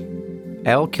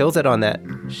 Elle kills it on that.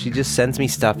 She just sends me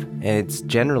stuff, and it's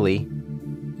generally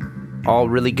all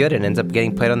really good and ends up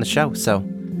getting played on the show. So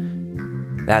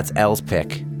that's Elle's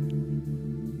pick.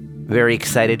 Very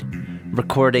excited.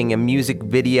 Recording a music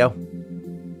video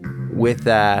with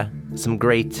some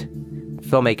great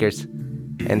filmmakers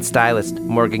and stylist,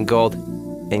 Morgan Gold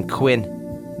and Quinn,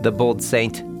 the Bold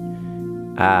Saint,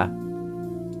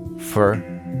 for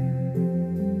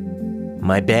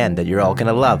my band that you're all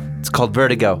gonna love. It's called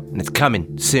Vertigo, and it's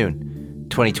coming soon.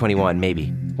 2021,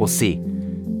 maybe. We'll see.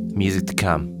 Music to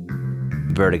come.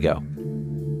 Vertigo.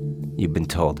 You've been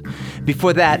told.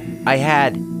 Before that, I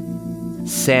had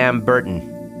Sam Burton.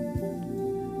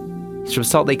 He's from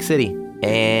Salt Lake City,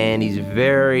 and he's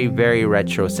very, very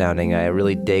retro sounding. I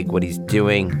really dig what he's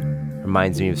doing.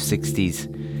 Reminds me of 60s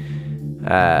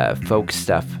folk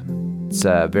stuff. It's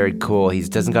very cool. He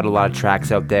doesn't got a lot of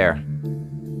tracks out there.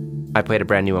 I played a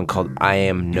brand new one called I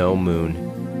Am No Moon.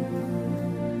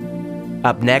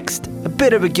 Up next, a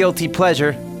bit of a guilty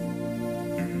pleasure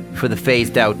for the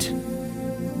Phased Out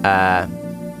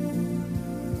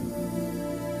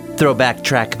throwback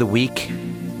track of the week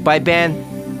by a band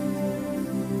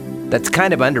that's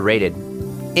kind of underrated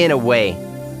in a way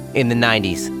in the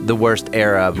 90s, the worst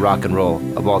era of rock and roll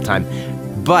of all time.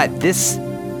 But this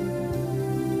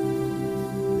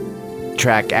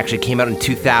track actually came out in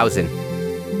 2000.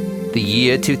 The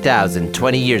year 2000,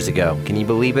 20 years ago. Can you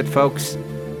believe it, folks?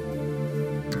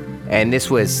 And this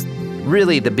was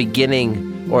really the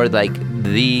beginning or like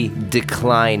the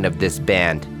decline of this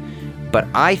band. But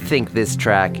I think this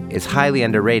track is highly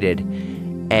underrated,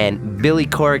 and Billy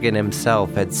Corgan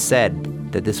himself had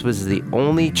said that this was the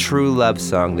only true love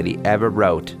song that he ever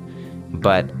wrote.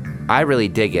 But I really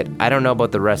dig it. I don't know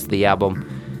about the rest of the album,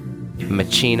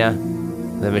 Machina,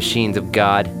 the Machines of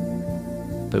God,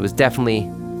 but it was definitely,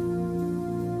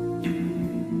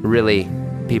 really,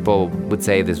 people would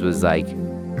say this was like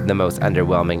the most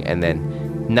underwhelming, and then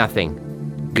nothing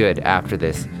good after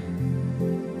this.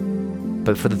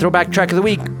 But for the throwback track of the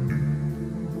week,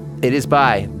 it is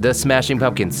by the Smashing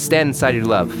Pumpkins. Stand Inside Your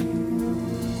Love.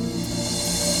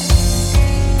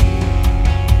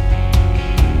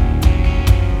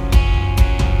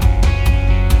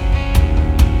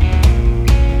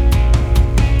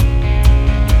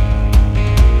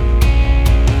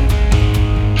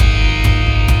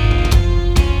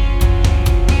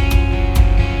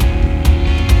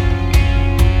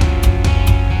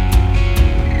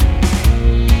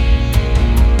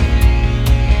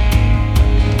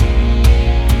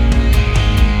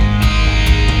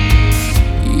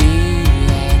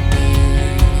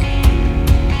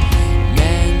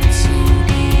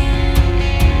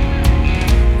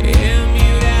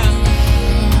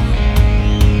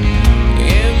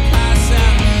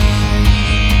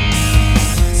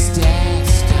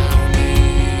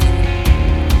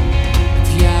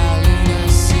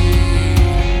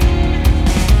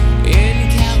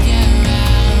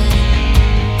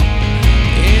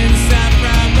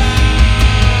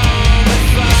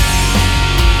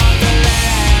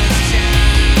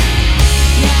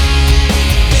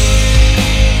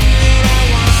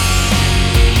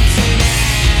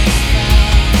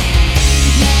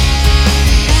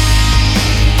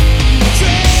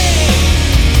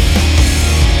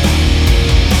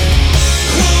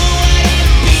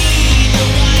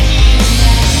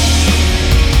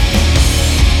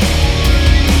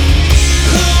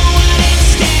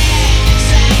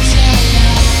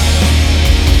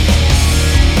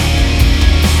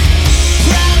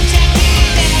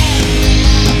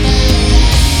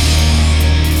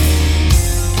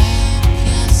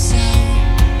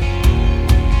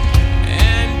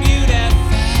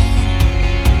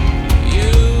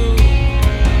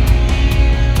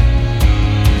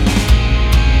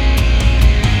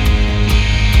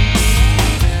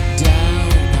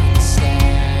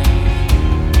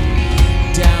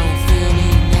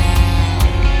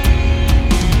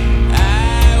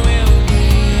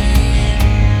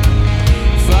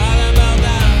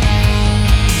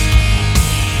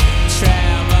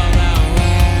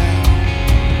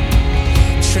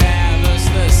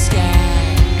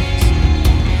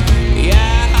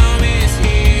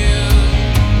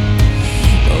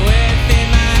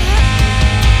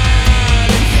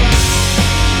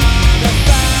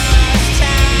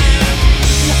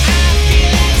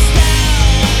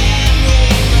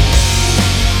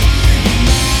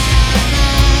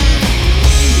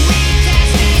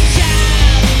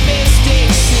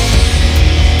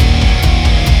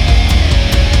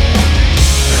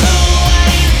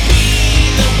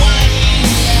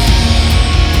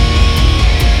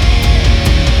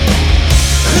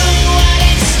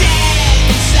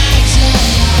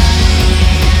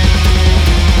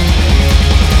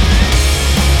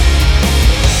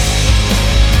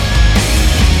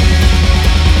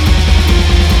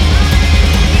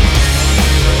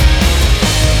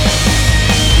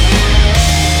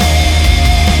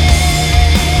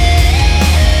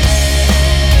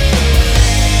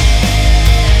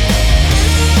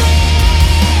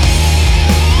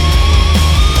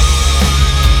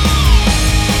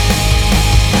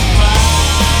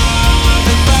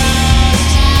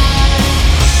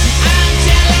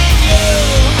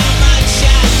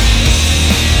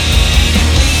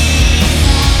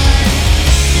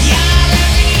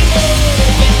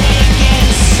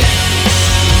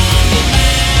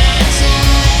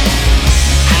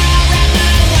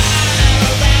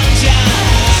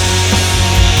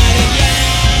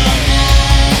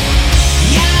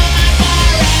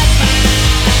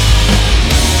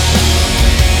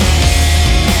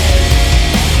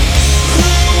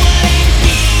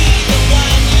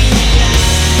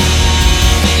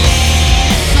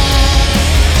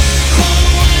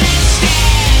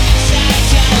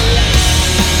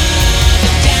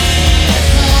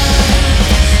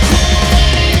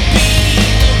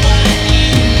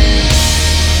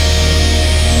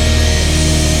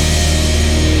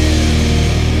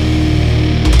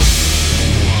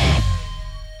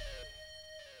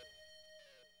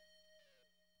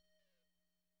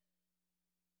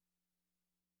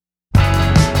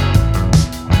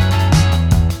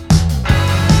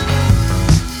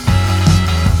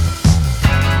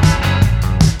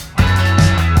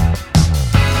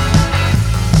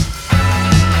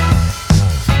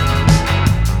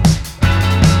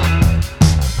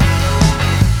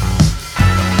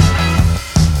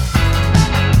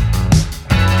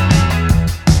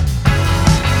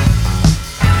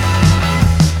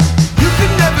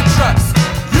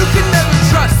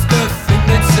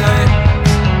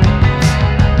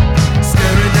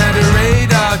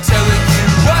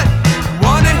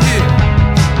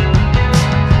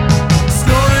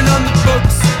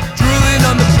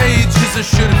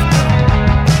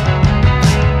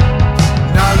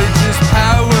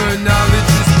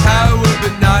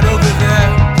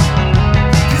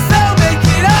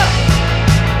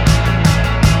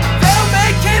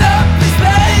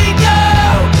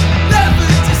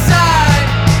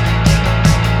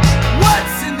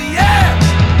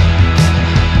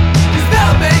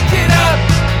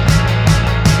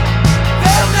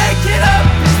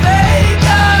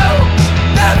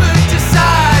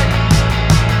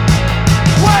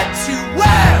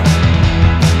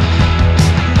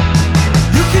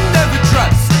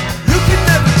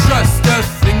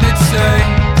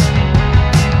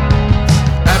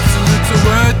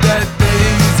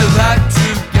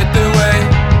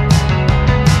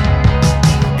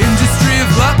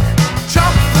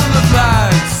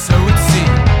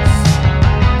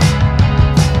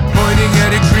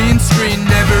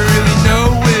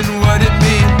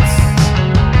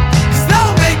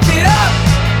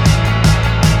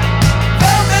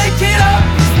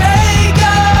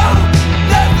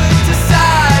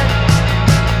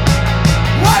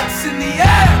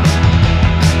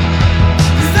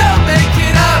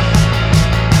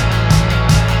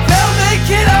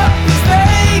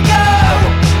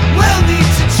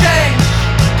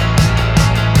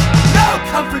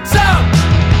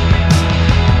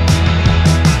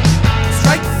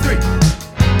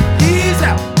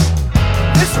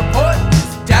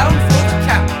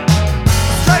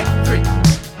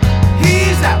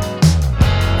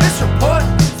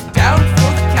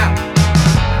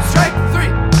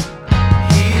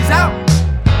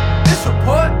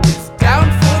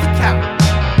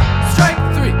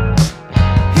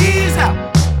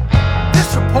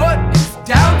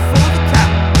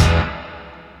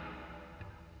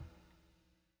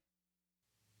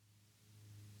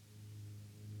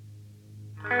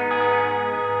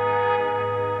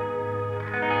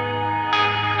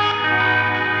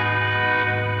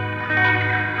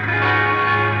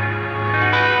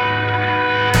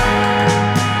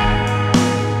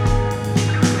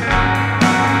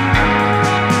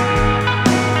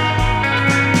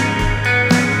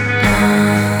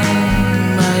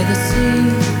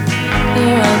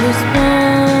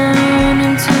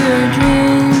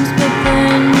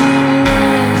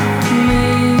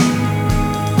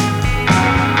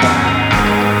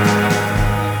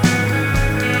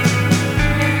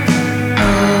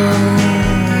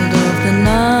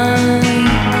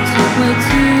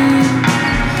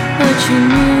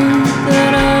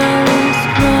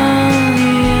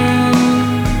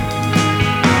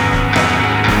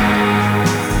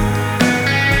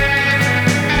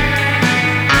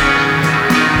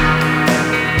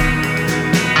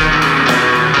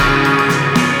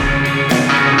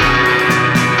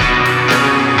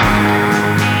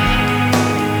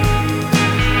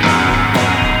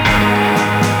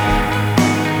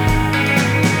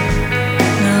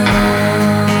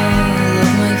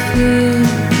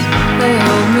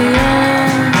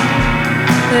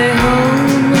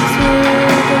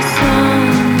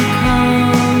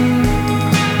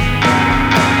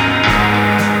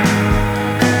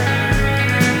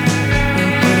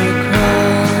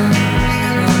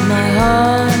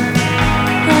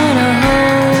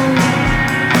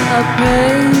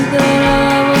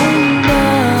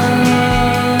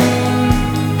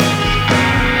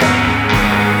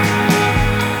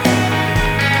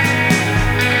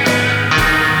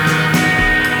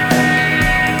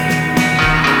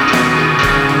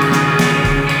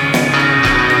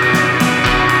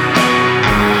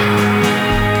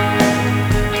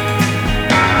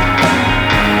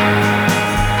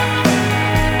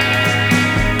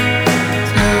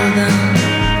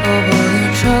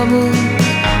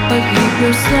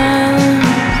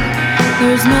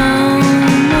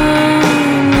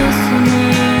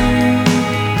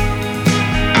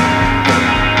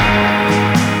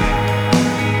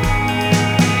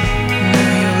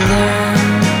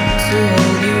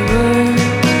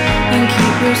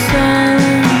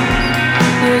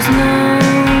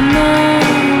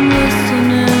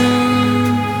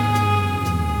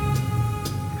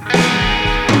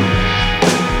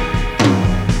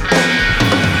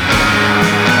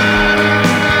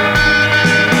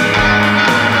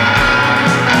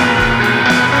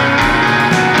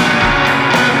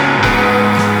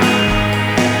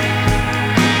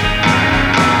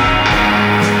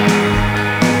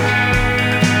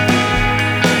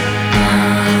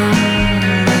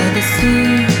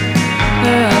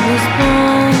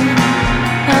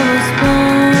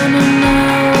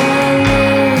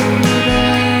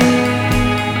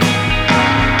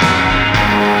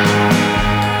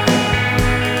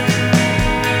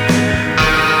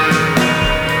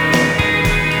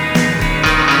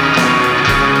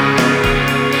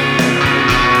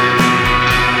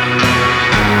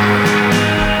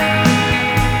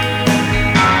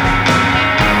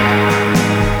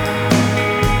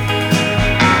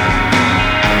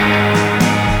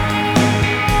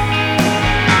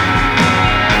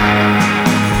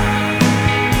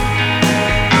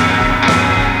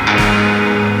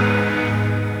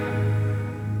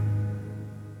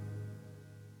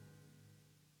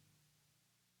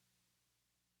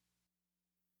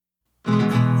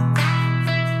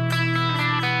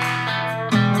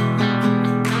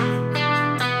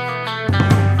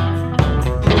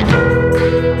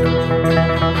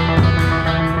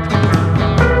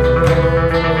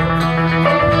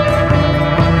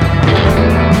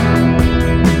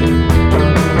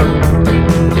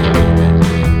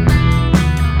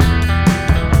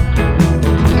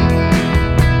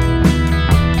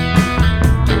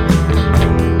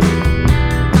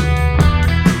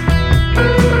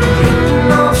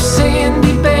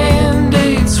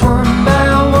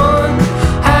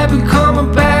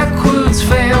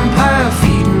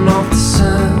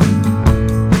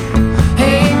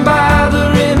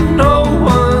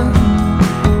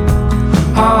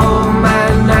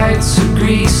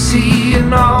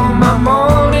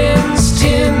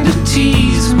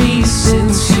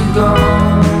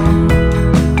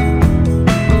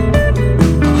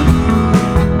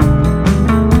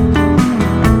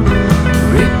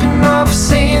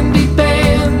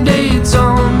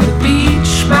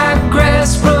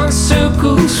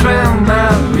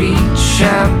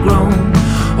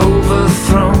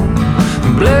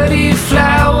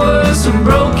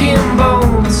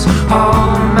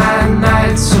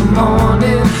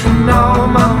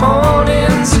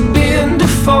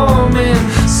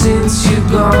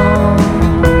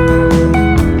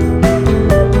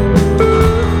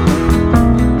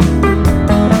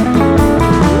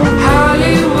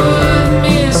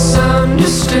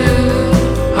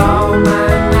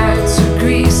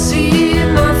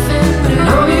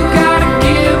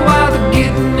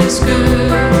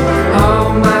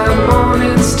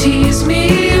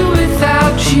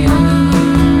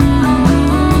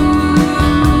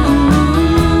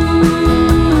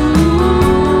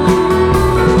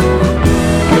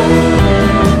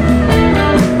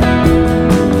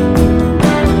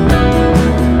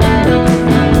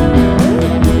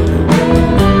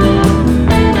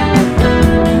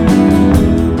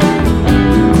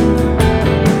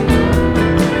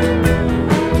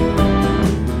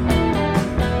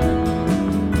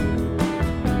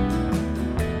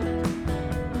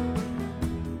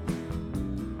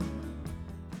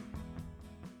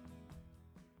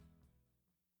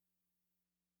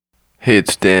 Hey,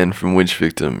 it's Dan from Winch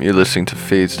Victim. You're listening to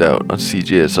Phased Out on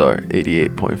CJSR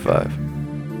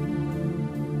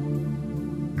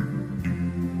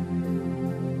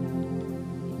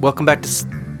 88.5. Welcome back to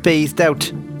Phased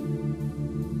Out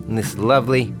on this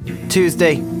lovely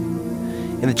Tuesday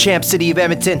in the champ city of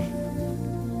Edmonton.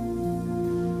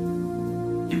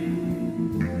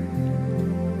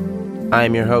 I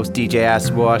am your host, DJ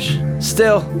Acid Wash.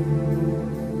 Still,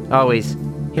 always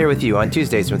here with you on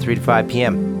Tuesdays from 3 to 5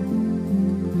 p.m.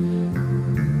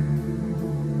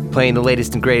 Playing the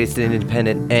latest and greatest in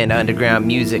independent and underground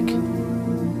music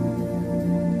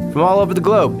from all over the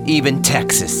globe, even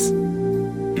Texas.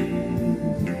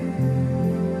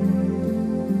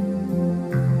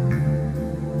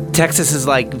 Texas is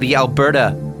like the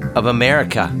Alberta of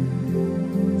America.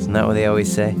 Isn't that what they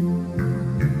always say?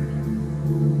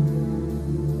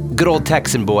 Good old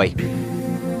Texan boy,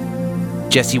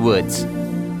 Jesse Woods,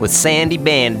 with sandy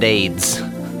band-aids.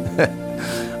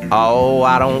 Oh,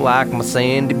 I don't like my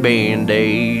sandy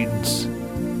band-aids.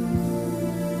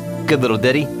 Good little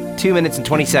ditty. 2 minutes and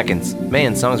 20 seconds.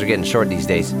 Man, songs are getting short these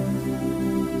days.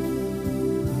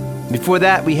 Before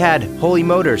that, we had Holy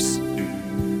Motors.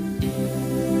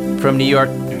 From New York,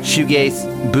 shoegaze,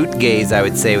 bootgaze, I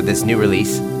would say, with this new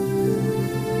release.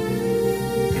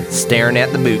 Staring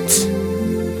at the boots.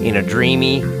 In a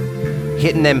dreamy,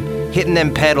 hitting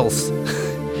them pedals.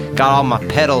 Got all my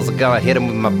pedals, I gotta hit them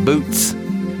with my boots.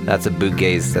 That's a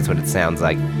bootgaze, that's what it sounds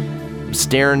like. I'm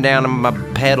staring down at my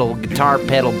guitar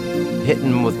pedal, hitting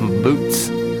them with my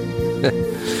boots.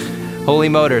 Holy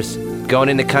Motors, going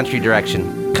in the country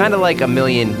direction. Kind of like a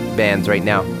million bands right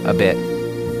now, a bit.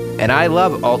 And I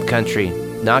love alt country,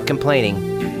 not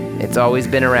complaining. It's always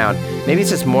been around. Maybe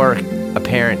it's just more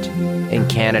apparent in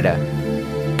Canada,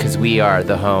 because we are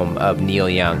the home of Neil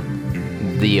Young,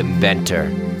 the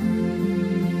inventor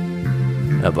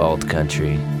of alt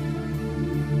country.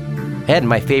 And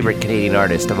my favorite Canadian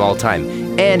artist of all time.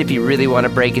 And if you really want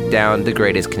to break it down, the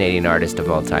greatest Canadian artist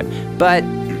of all time. But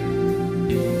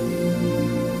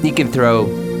you can throw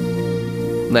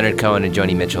Leonard Cohen and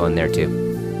Joni Mitchell in there too.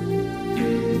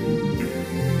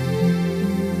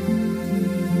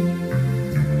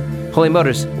 Holy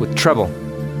Motors with Trouble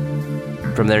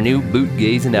from their new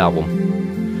Bootgazing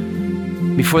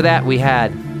album. Before that, we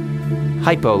had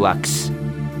Hypolux.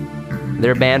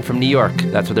 They're a band from New York.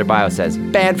 That's what their bio says.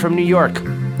 Band from New York.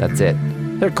 That's it.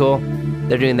 They're cool.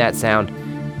 They're doing that sound.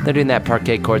 They're doing that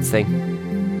parquet chords thing.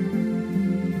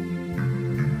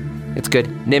 It's good.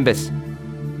 Nimbus.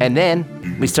 And then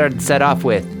we started to set off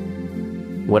with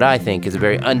what I think is a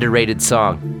very underrated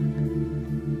song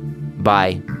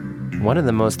by one of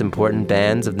the most important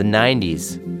bands of the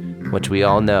 90s, which we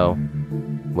all know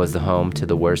was the home to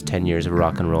the worst 10 years of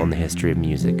rock and roll in the history of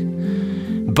music.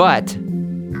 But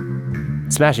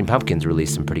Smashing Pumpkins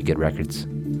released some pretty good records.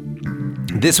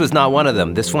 This was not one of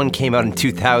them. This one came out in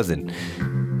 2000.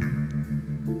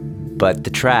 But the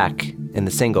track and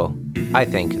the single, I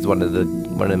think, is one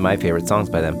of my favorite songs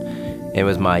by them. It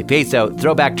was my Phased Out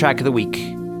Throwback Track of the Week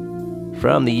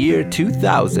from the year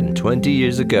 2000, 20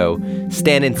 years ago.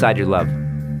 Stand Inside Your Love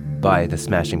by the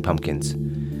Smashing Pumpkins.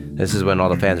 This is when all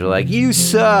the fans were like, "You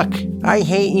suck! I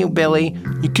hate you, Billy!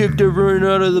 You kicked everyone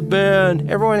out of the band!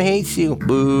 Everyone hates you!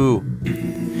 Boo!"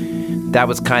 That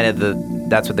was kind of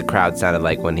that's what the crowd sounded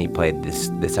like when he played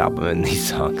this album and these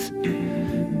songs.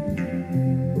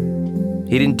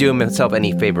 He didn't do himself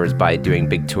any favors by doing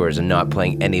big tours and not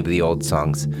playing any of the old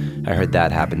songs. I heard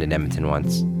that happened in Edmonton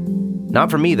once. Not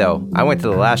for me, though. I went to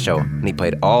the last show and he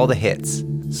played all the hits,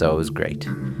 so it was great.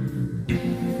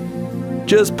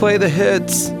 Just play the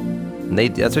hits. And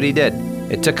that's what he did.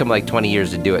 It took him like 20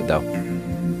 years to do it, though.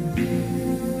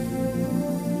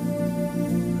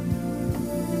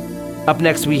 Up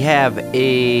next, we have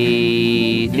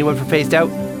a new one for Phased Out.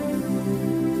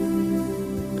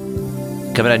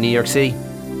 Coming out of New York City.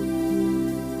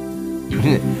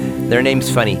 Their name's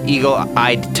funny.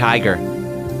 Eagle-Eyed Tiger.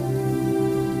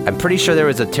 I'm pretty sure there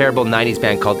was a terrible 90s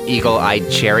band called Eagle-Eyed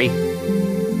Cherry.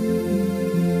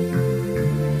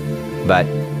 But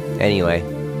anyway,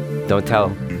 don't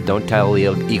tell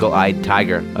Eagle-Eyed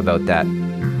Tiger about that.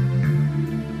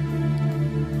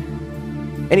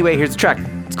 Anyway, here's the track.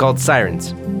 It's called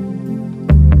Sirens.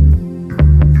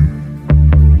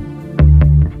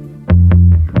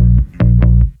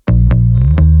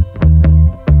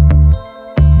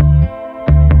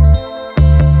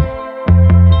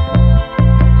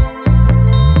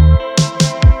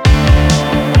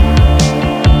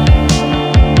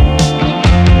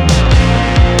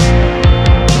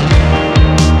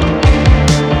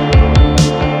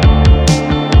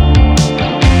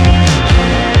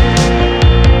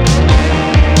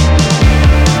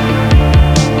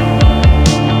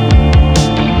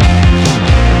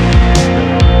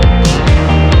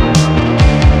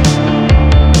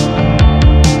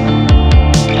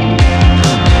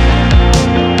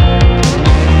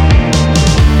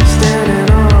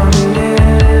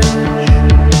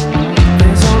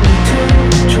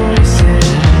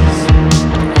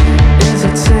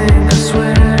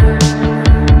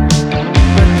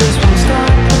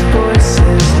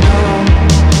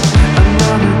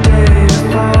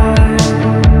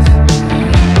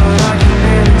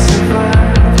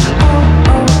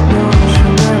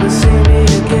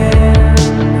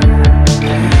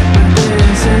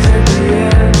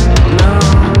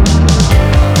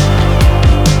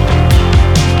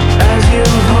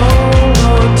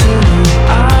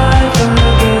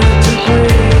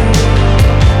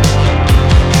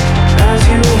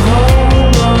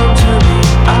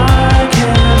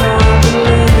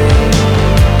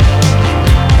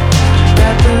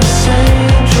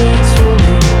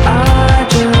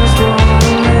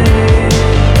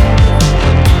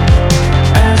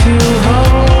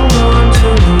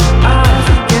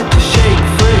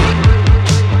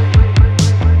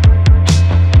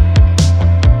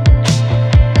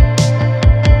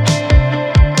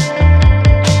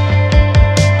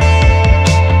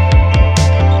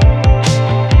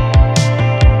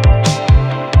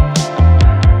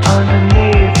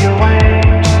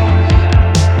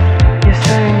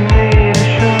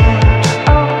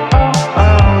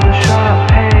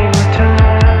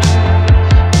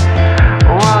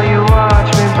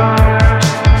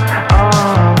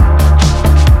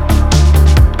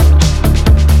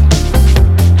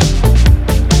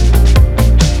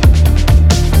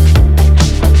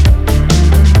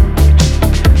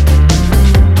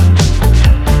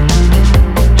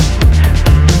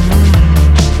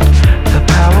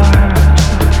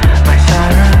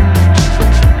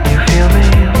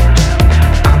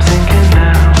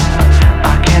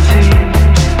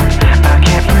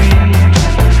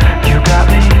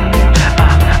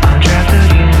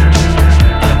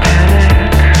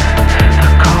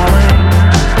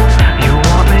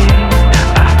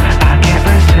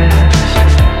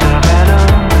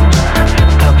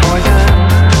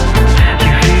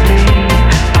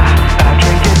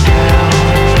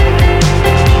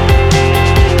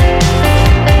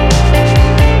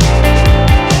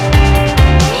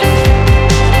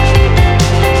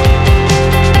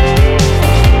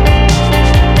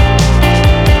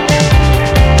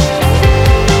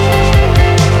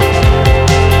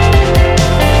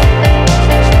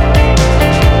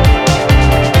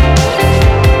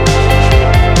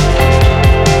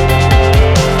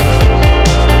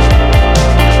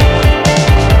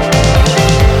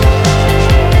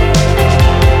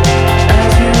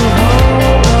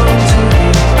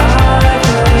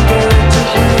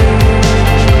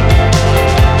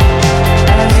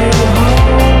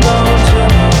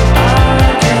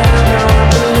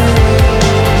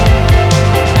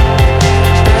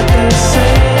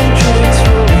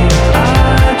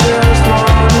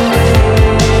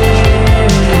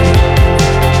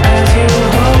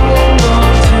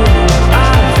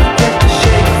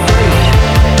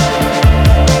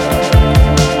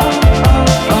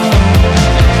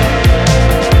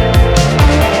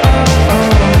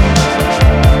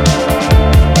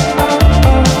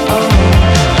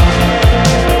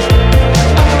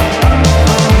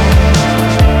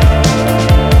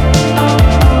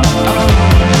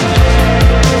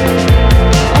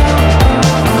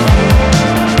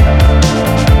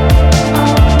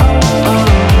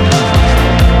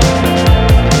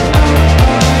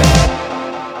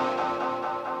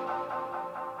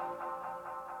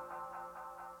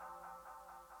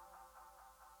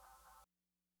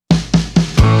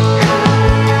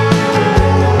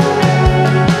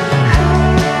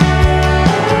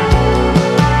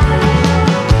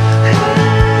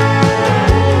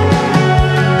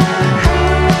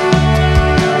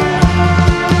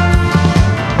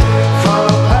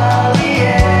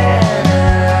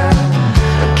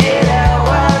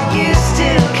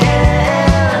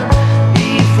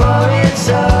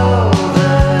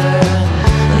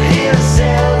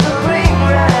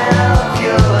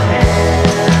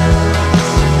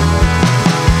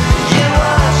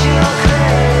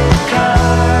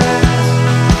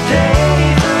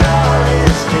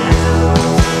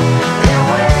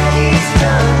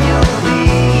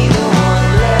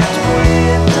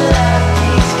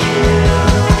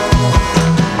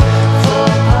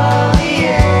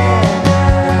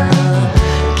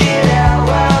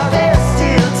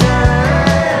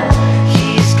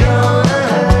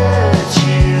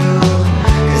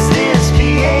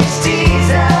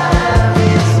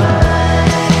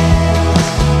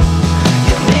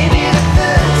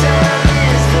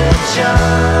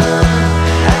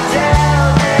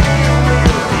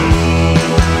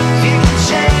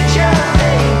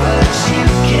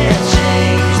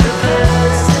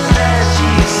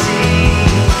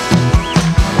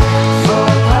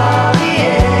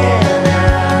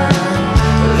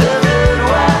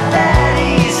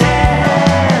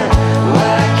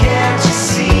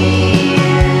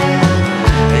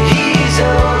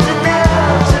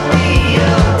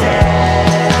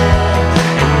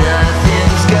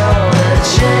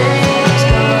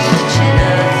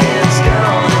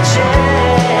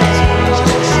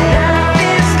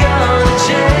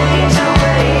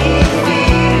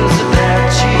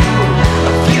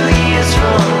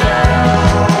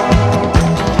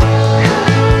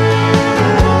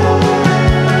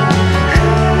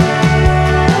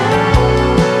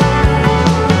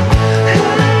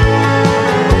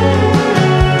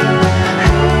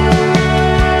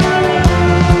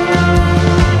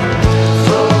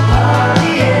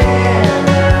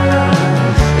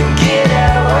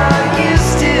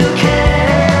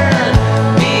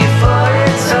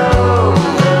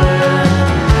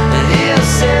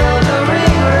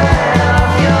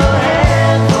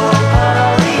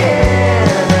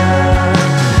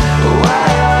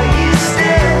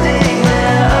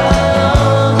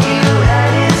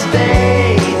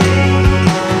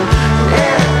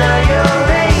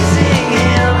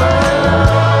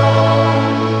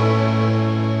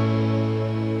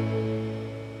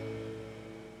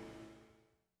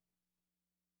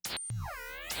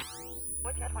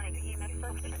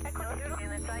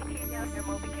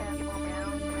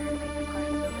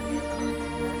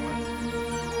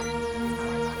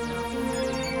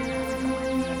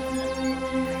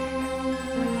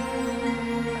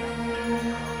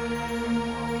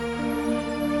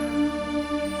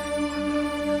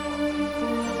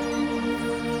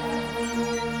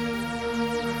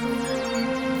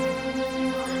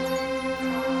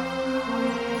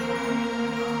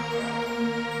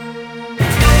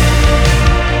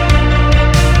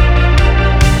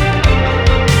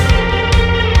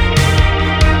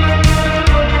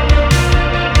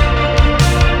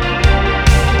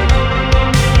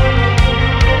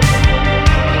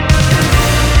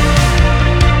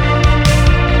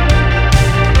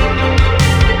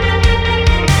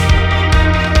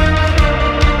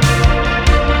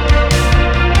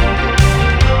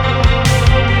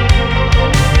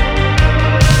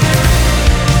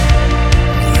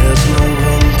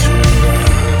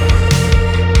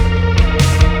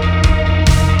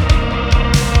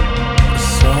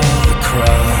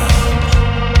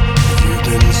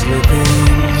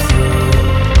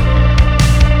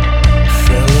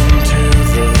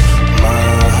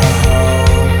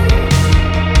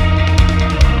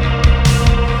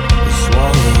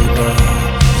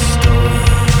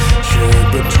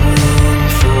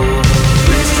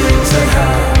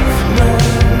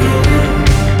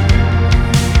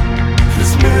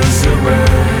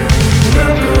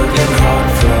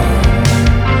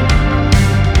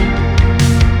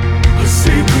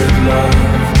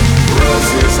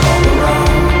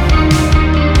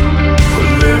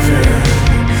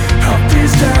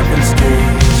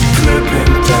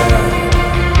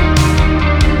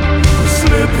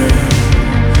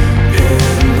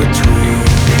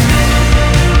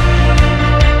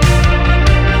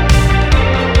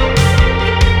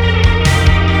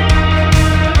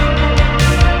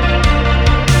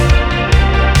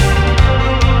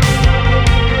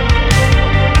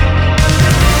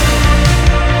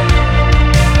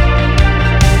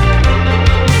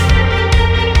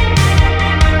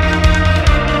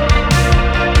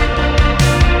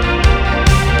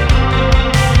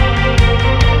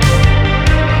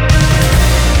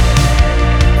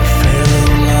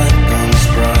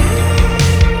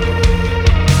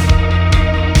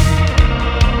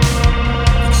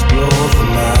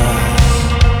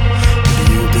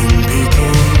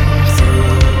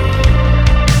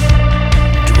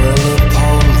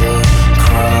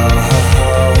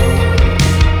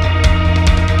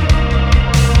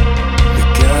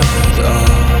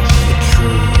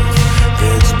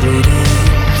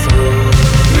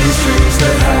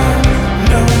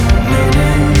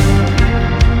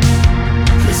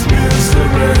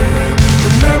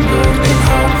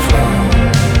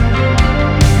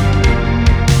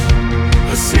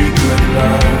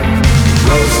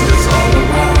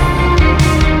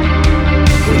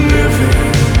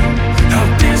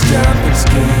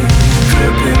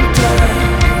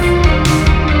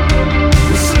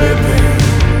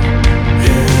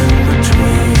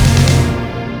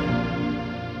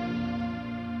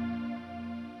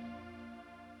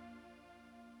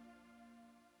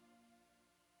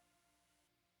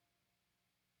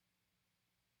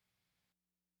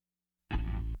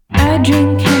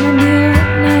 drink chamomile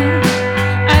at night.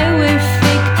 I wear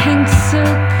fake pink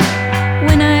silk.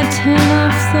 When I turn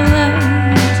off the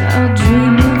light, I'll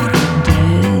dream of the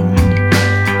dead.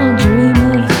 I'll dream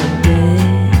of the dead.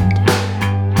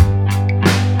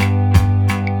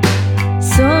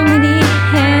 So many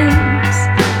hands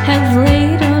have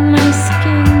laid on my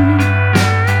skin.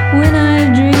 When I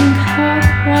drink hot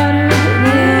water,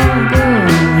 they all go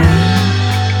away.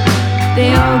 They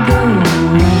all go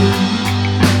away.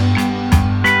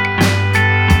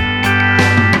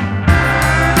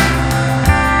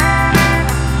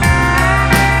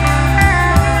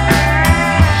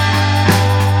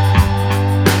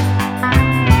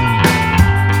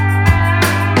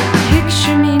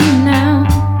 Picture me now,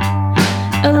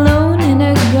 alone in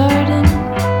a garden,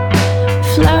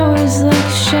 flowers like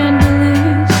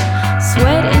chandeliers,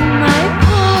 sweat in my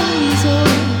palms. Oh,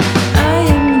 I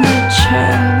am that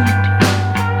child.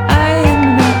 I am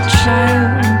that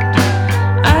child.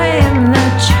 I am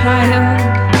that child.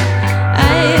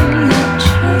 I am that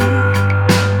child.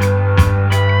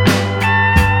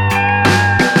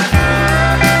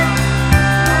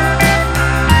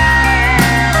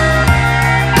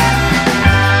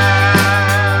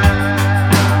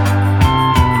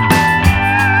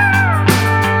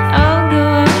 I'll go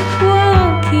out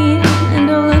walking and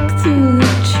I'll look through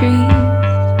the trees.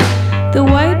 The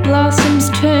white blossoms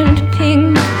turned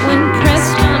pink when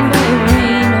pressed on by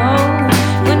rain. Oh,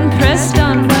 when pressed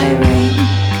on by rain.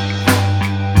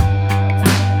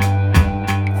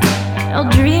 I'll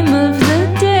dream of the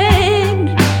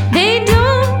dead. They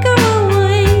don't go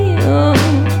away. Oh,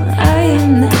 I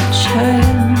am that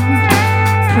child.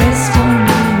 Pressed on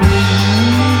by rain.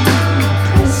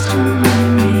 Pressed on by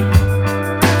rain.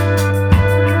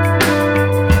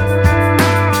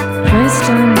 Pressed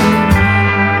on by rain.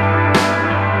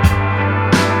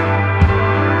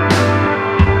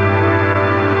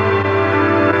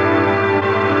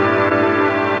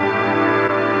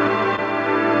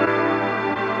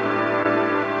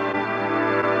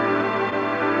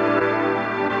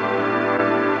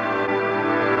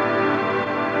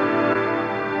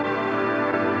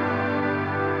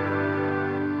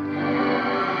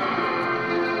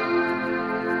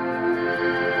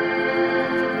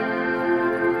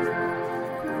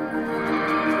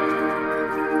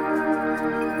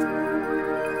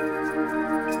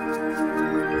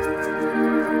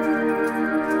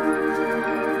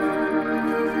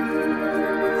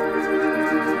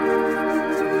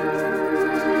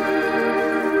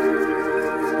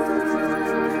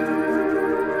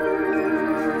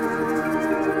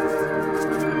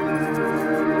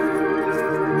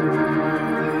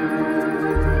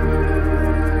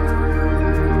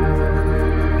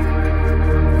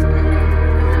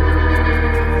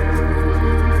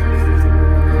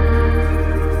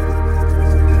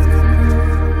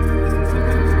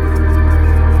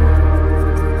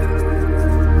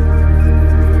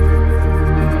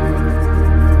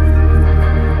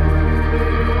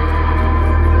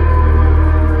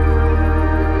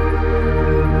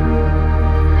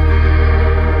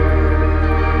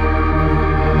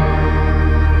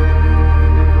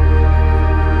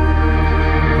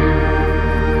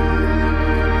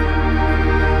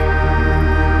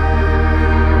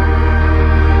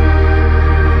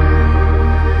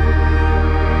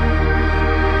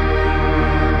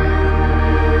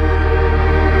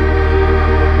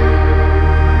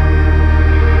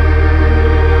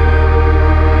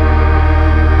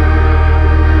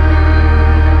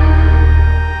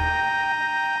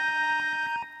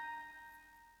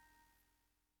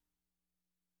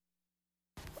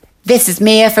 This is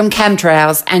Mia from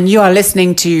Chemtrails, and you are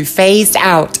listening to Phased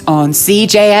Out on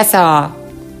CJSR.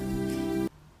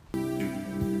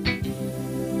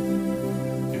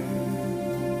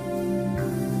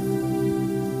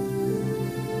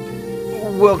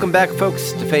 Welcome back,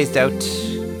 folks, to Phased Out.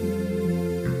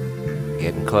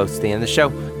 Getting close to the end of the show.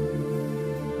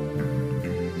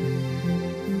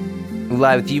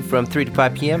 Live with you from 3 to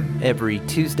 5 p.m. every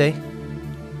Tuesday.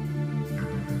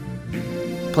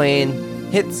 Playing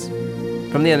hits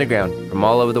from the underground from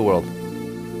all over the world.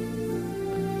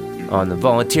 On the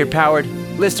volunteer-powered,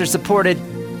 listener-supported,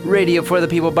 radio for the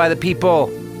people, by the people,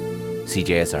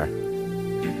 CJSR.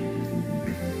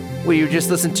 What you just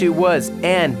listened to was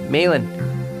Ann Malin.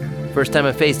 First time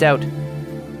I Phased Out.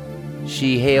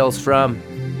 She hails from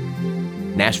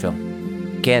Nashville.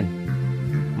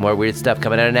 Again, more weird stuff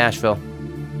coming out of Nashville.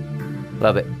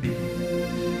 Love it.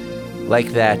 Like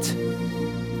that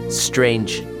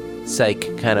strange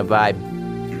psych kind of vibe.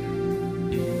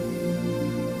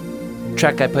 The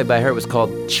track I played by her was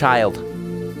called Child.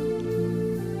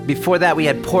 Before that we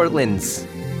had Portland's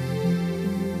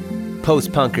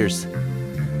post-punkers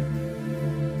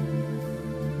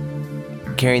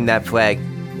Carrying That Flag.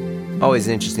 Always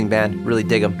an interesting band. Really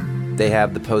dig them. They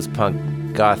have the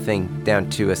post-punk goth thing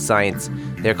down to a science.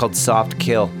 They're called Soft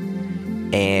Kill.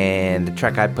 And the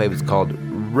track I played was called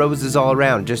Roses All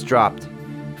Around, just dropped.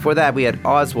 Before that, we had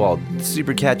Oswald,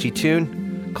 super catchy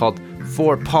tune called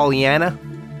For Pollyanna,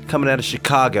 coming out of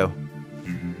Chicago.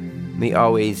 The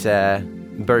always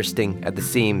bursting at the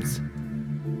seams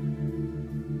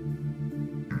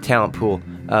talent pool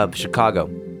of Chicago.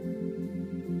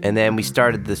 And then we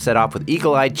started the set off with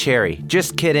Eagle Eyed Cherry.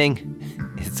 Just kidding.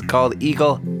 It's called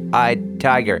Eagle Eyed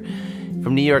Tiger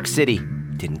from New York City.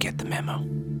 Didn't get the memo.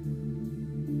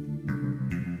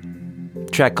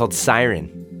 Track called Siren.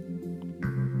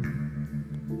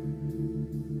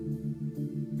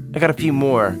 I got a few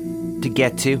more to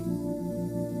get to,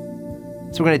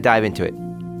 so we're gonna dive into it.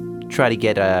 Try to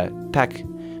get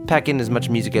pack in as much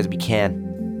music as we can.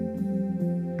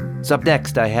 So up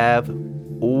next, I have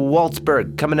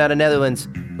Waltzberg coming out of Netherlands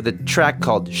with a track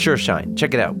called Sureshine.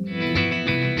 Check it out.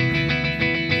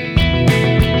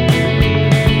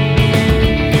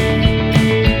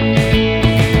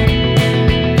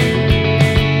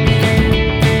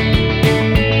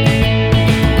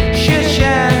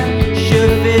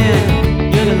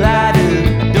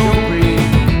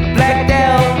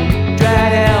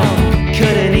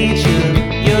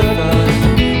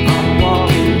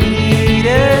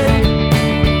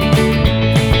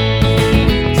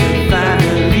 Find a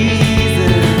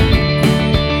reason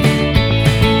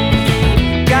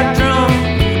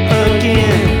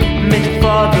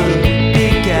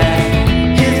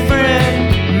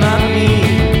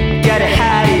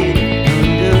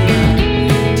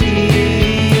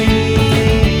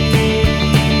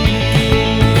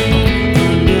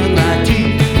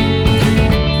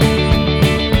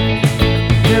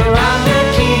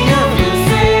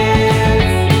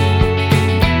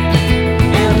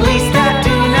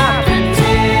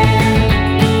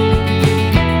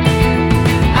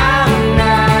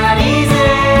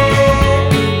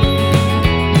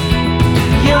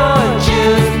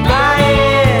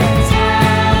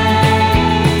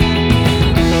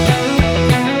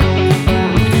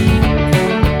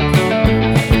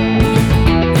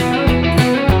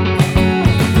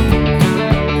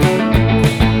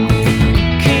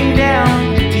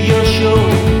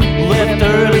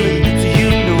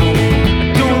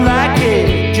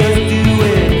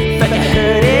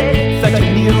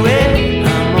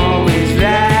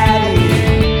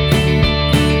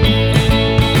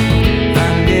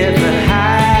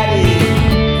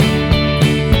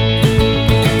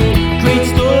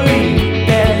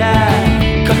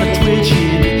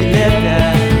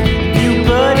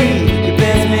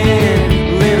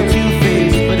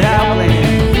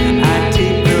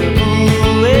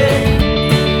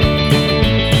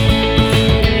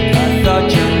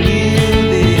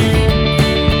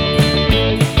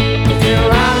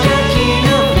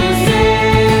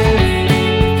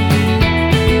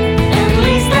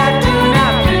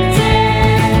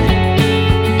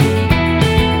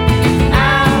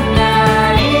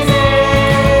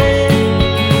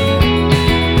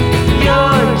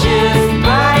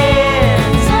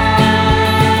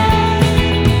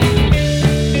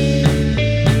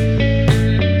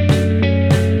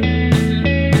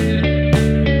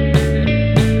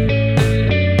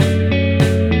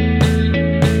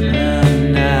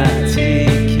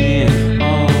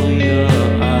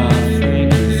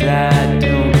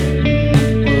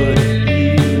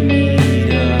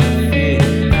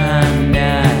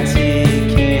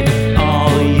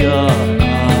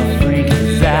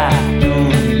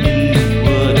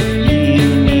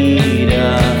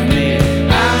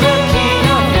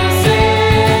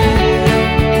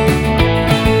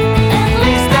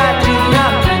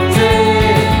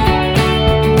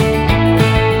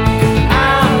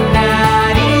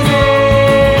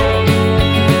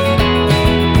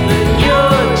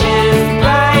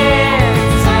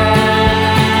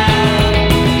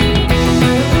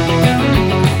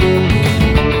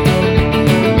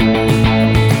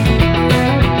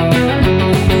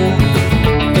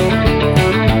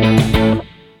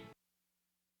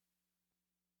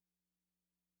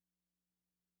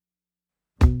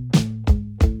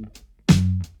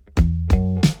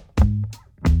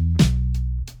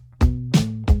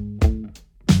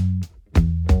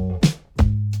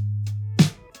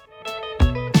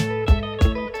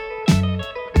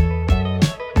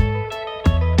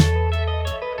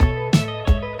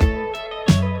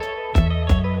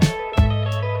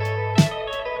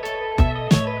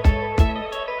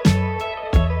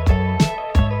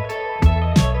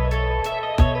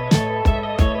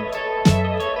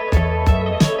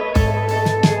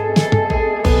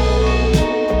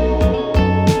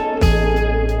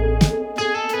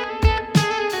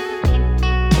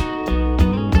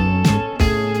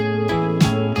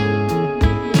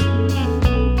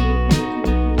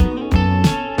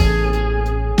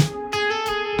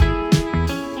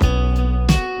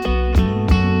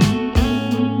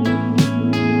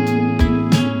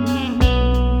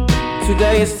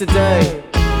Today is the day,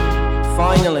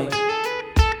 finally.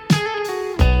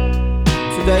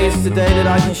 Today is the day that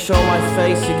I can show my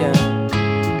face again.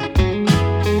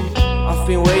 I've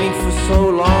been waiting for so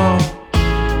long.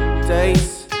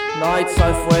 Days, nights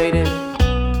I've waited.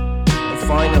 And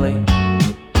finally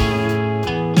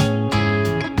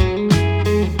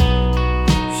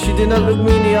she did not look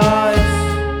me in the eyes.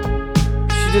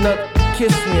 She did not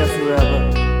kiss me as forever.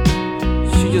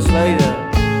 She just lay there.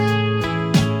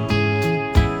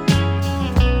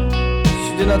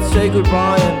 She did not say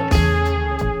goodbye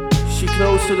and she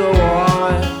closed the door while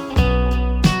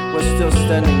I was still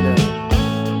standing there.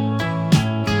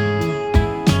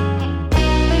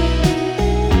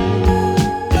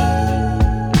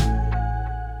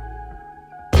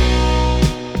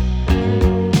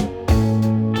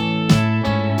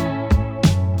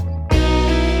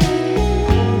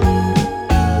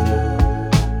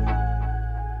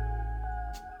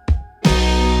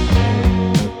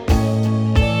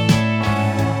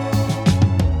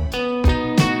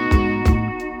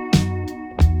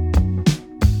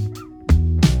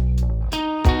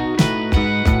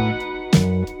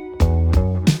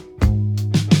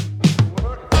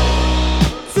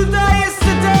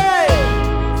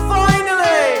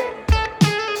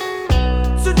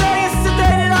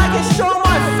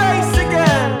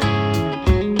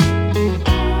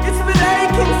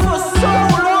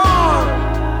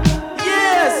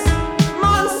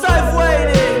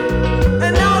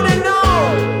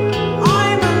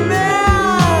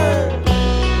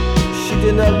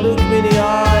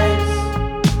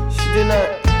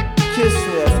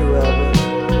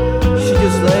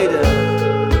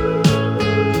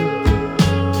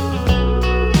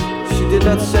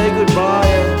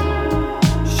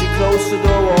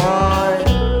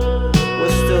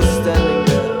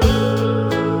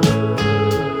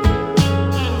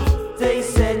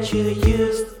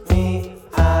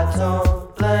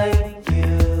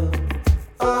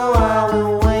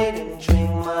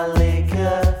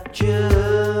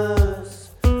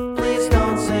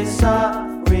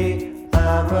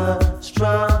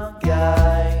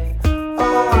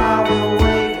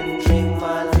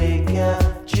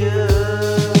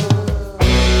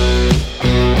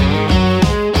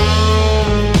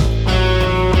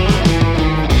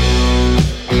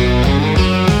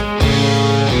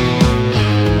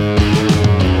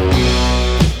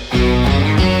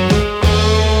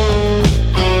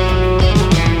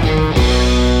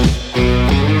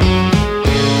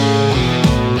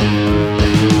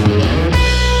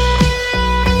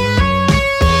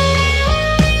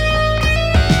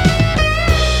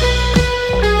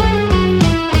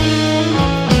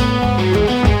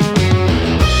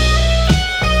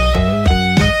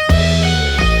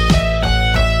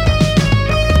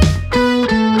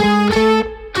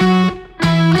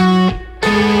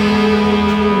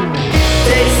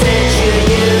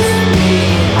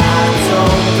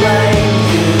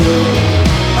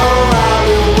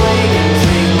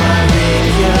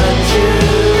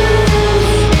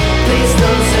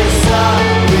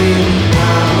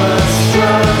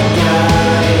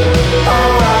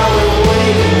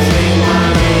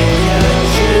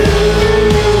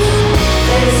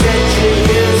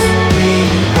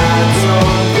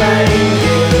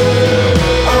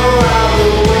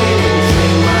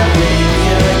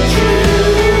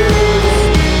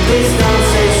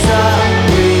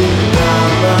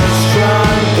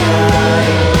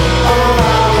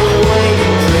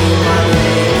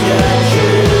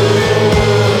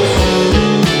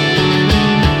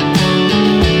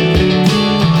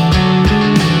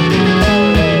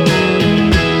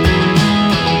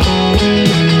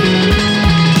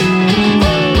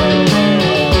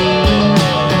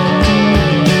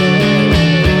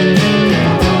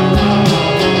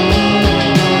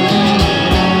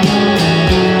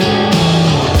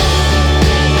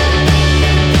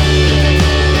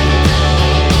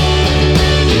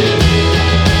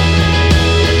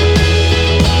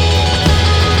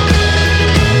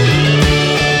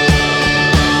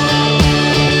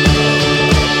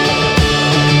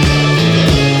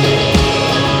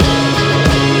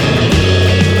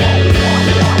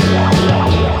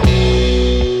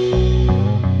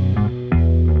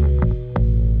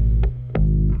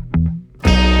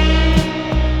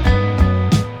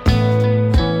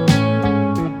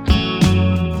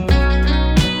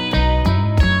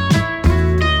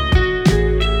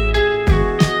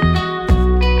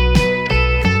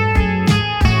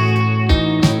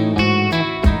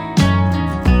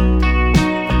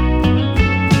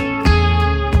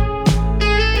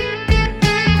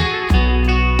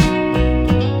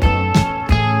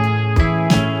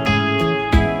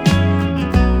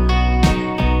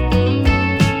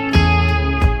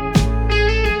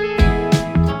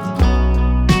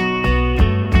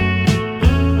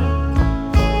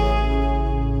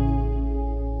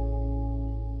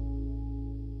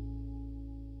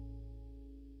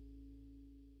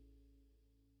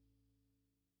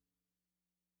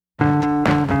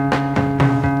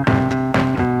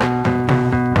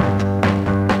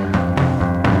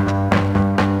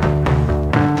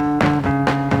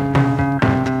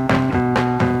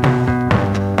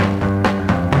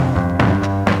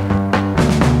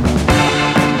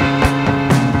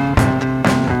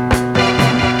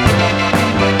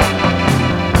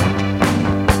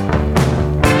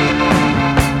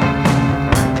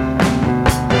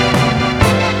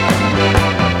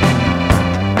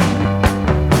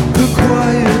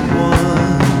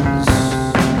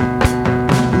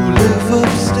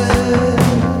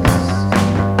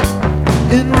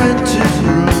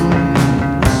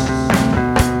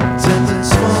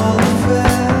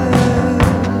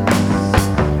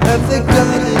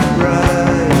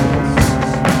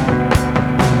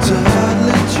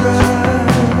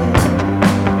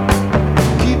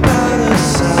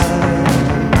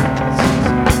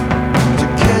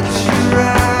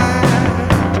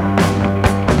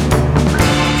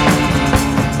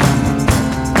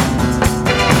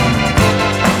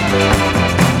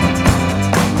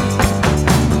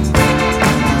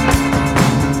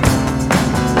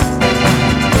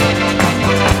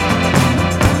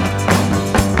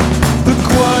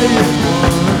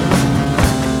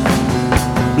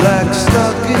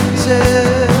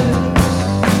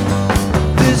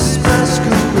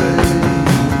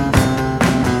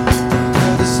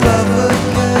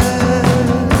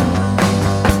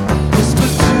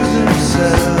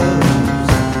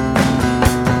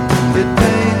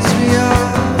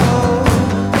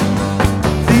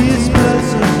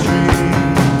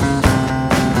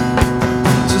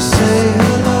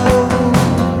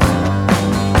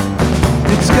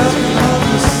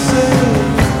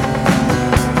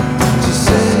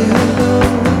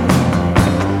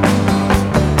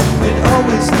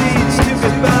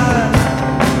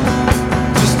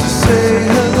 say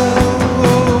hello.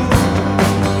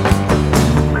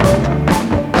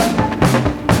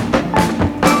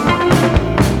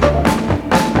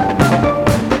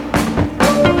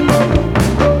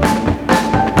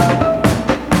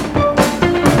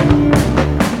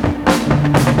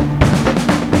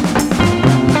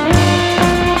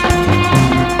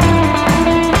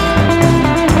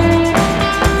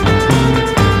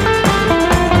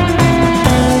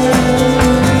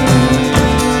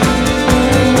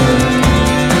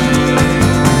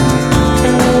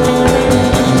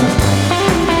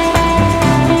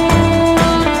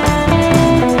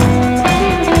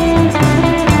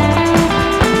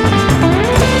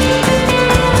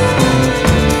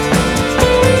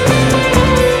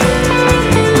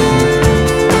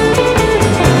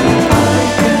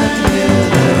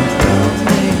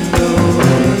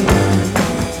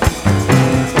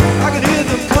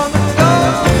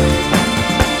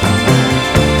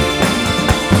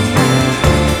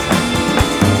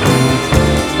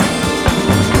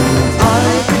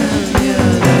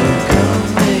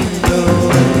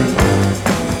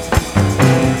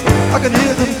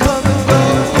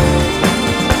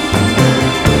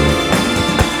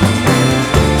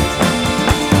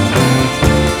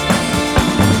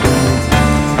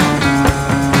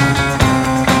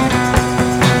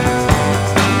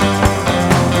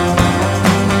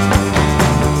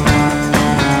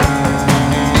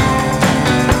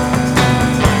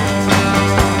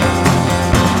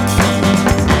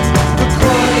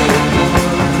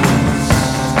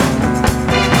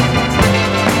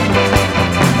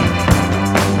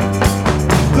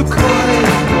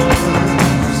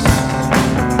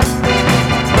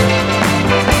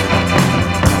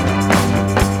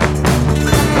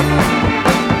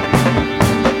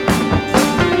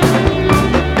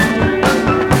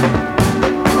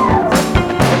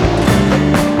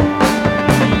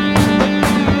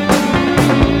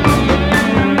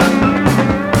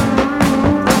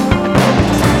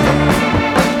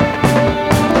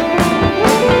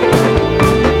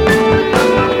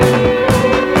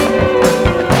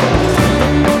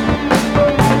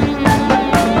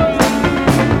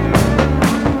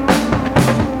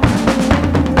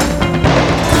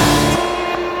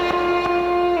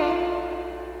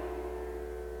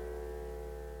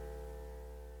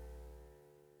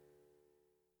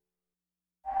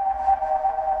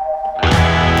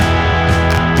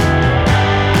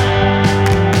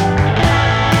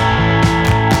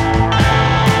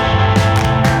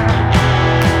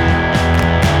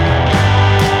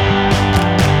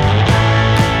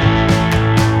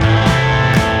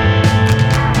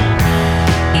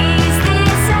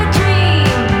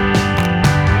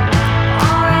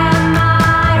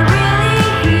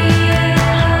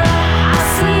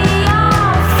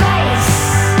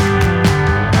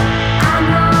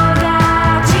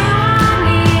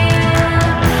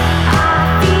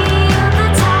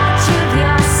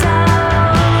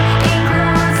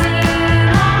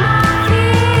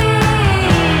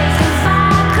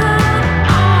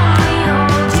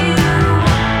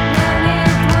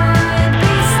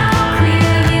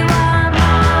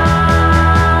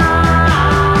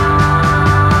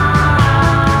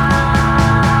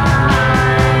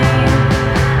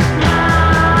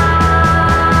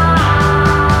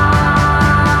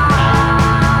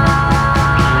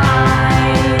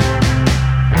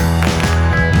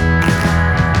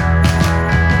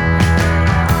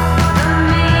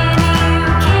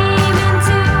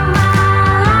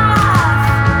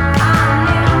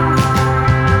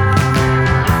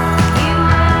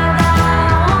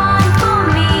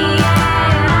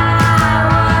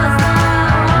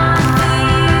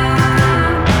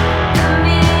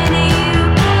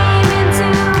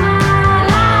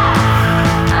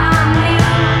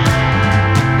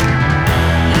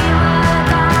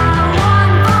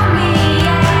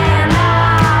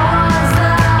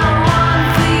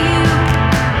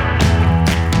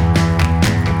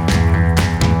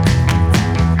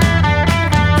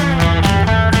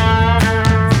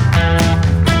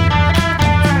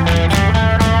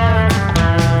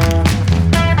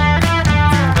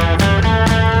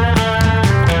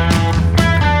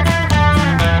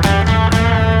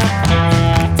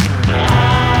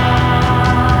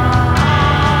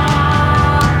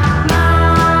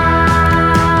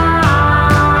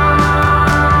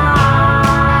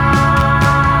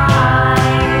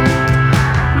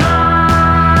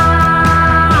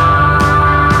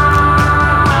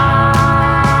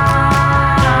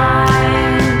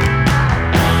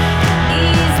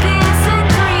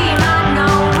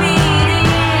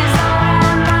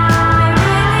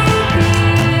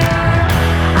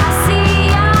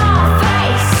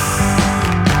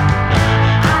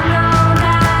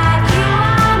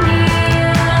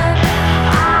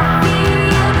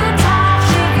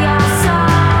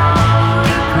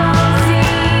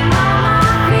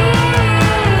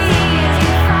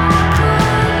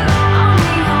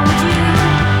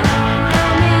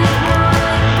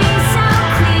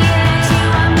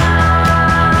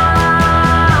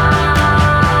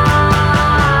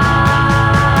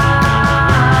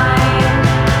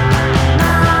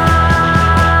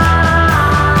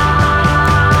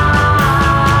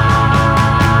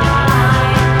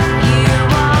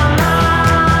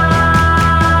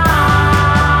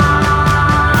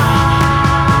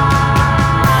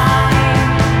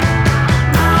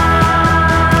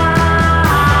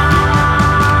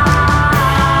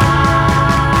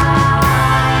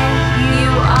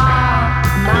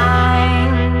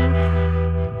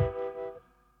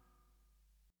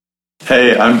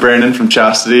 Hey, I'm Brandon from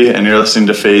Chastity, and you're listening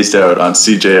to Phased Out on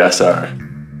CJSR.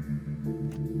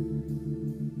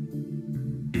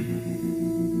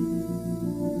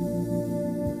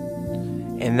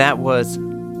 And that was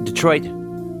Detroit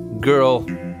girl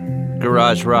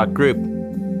garage rock group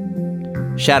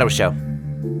Shadow Show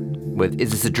with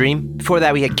Is This a Dream? Before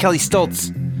that, we had Kelly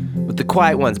Stoltz with The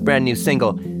Quiet Ones, brand new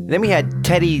single. Then we had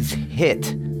Teddy's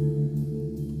Hit,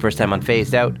 first time on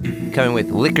Phased Out, coming with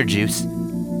Liquor Juice.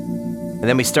 And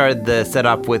then we started the set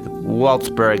off with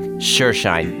Waltzburg, Sure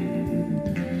Shine.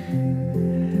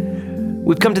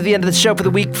 We've come to the end of the show for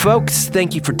the week, folks.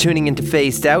 Thank you for tuning into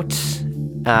Phased Out.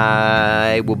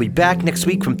 I will be back next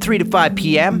week from 3 to 5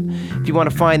 p.m. If you want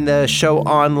to find the show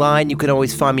online, you can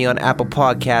always find me on Apple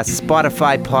Podcasts,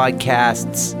 Spotify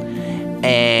Podcasts,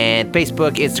 and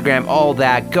Facebook, Instagram, all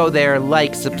that. Go there,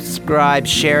 like, subscribe,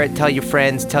 share it, tell your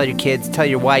friends, tell your kids, tell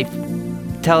your wife,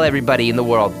 tell everybody in the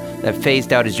world that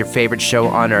Phased Out is your favorite show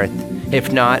on earth.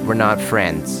 If not, we're not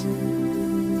friends.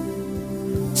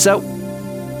 So,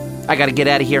 I gotta get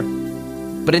out of here.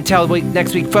 But until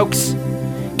next week, folks,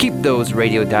 keep those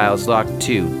radio dials locked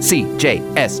to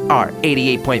CJSR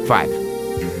 88.5.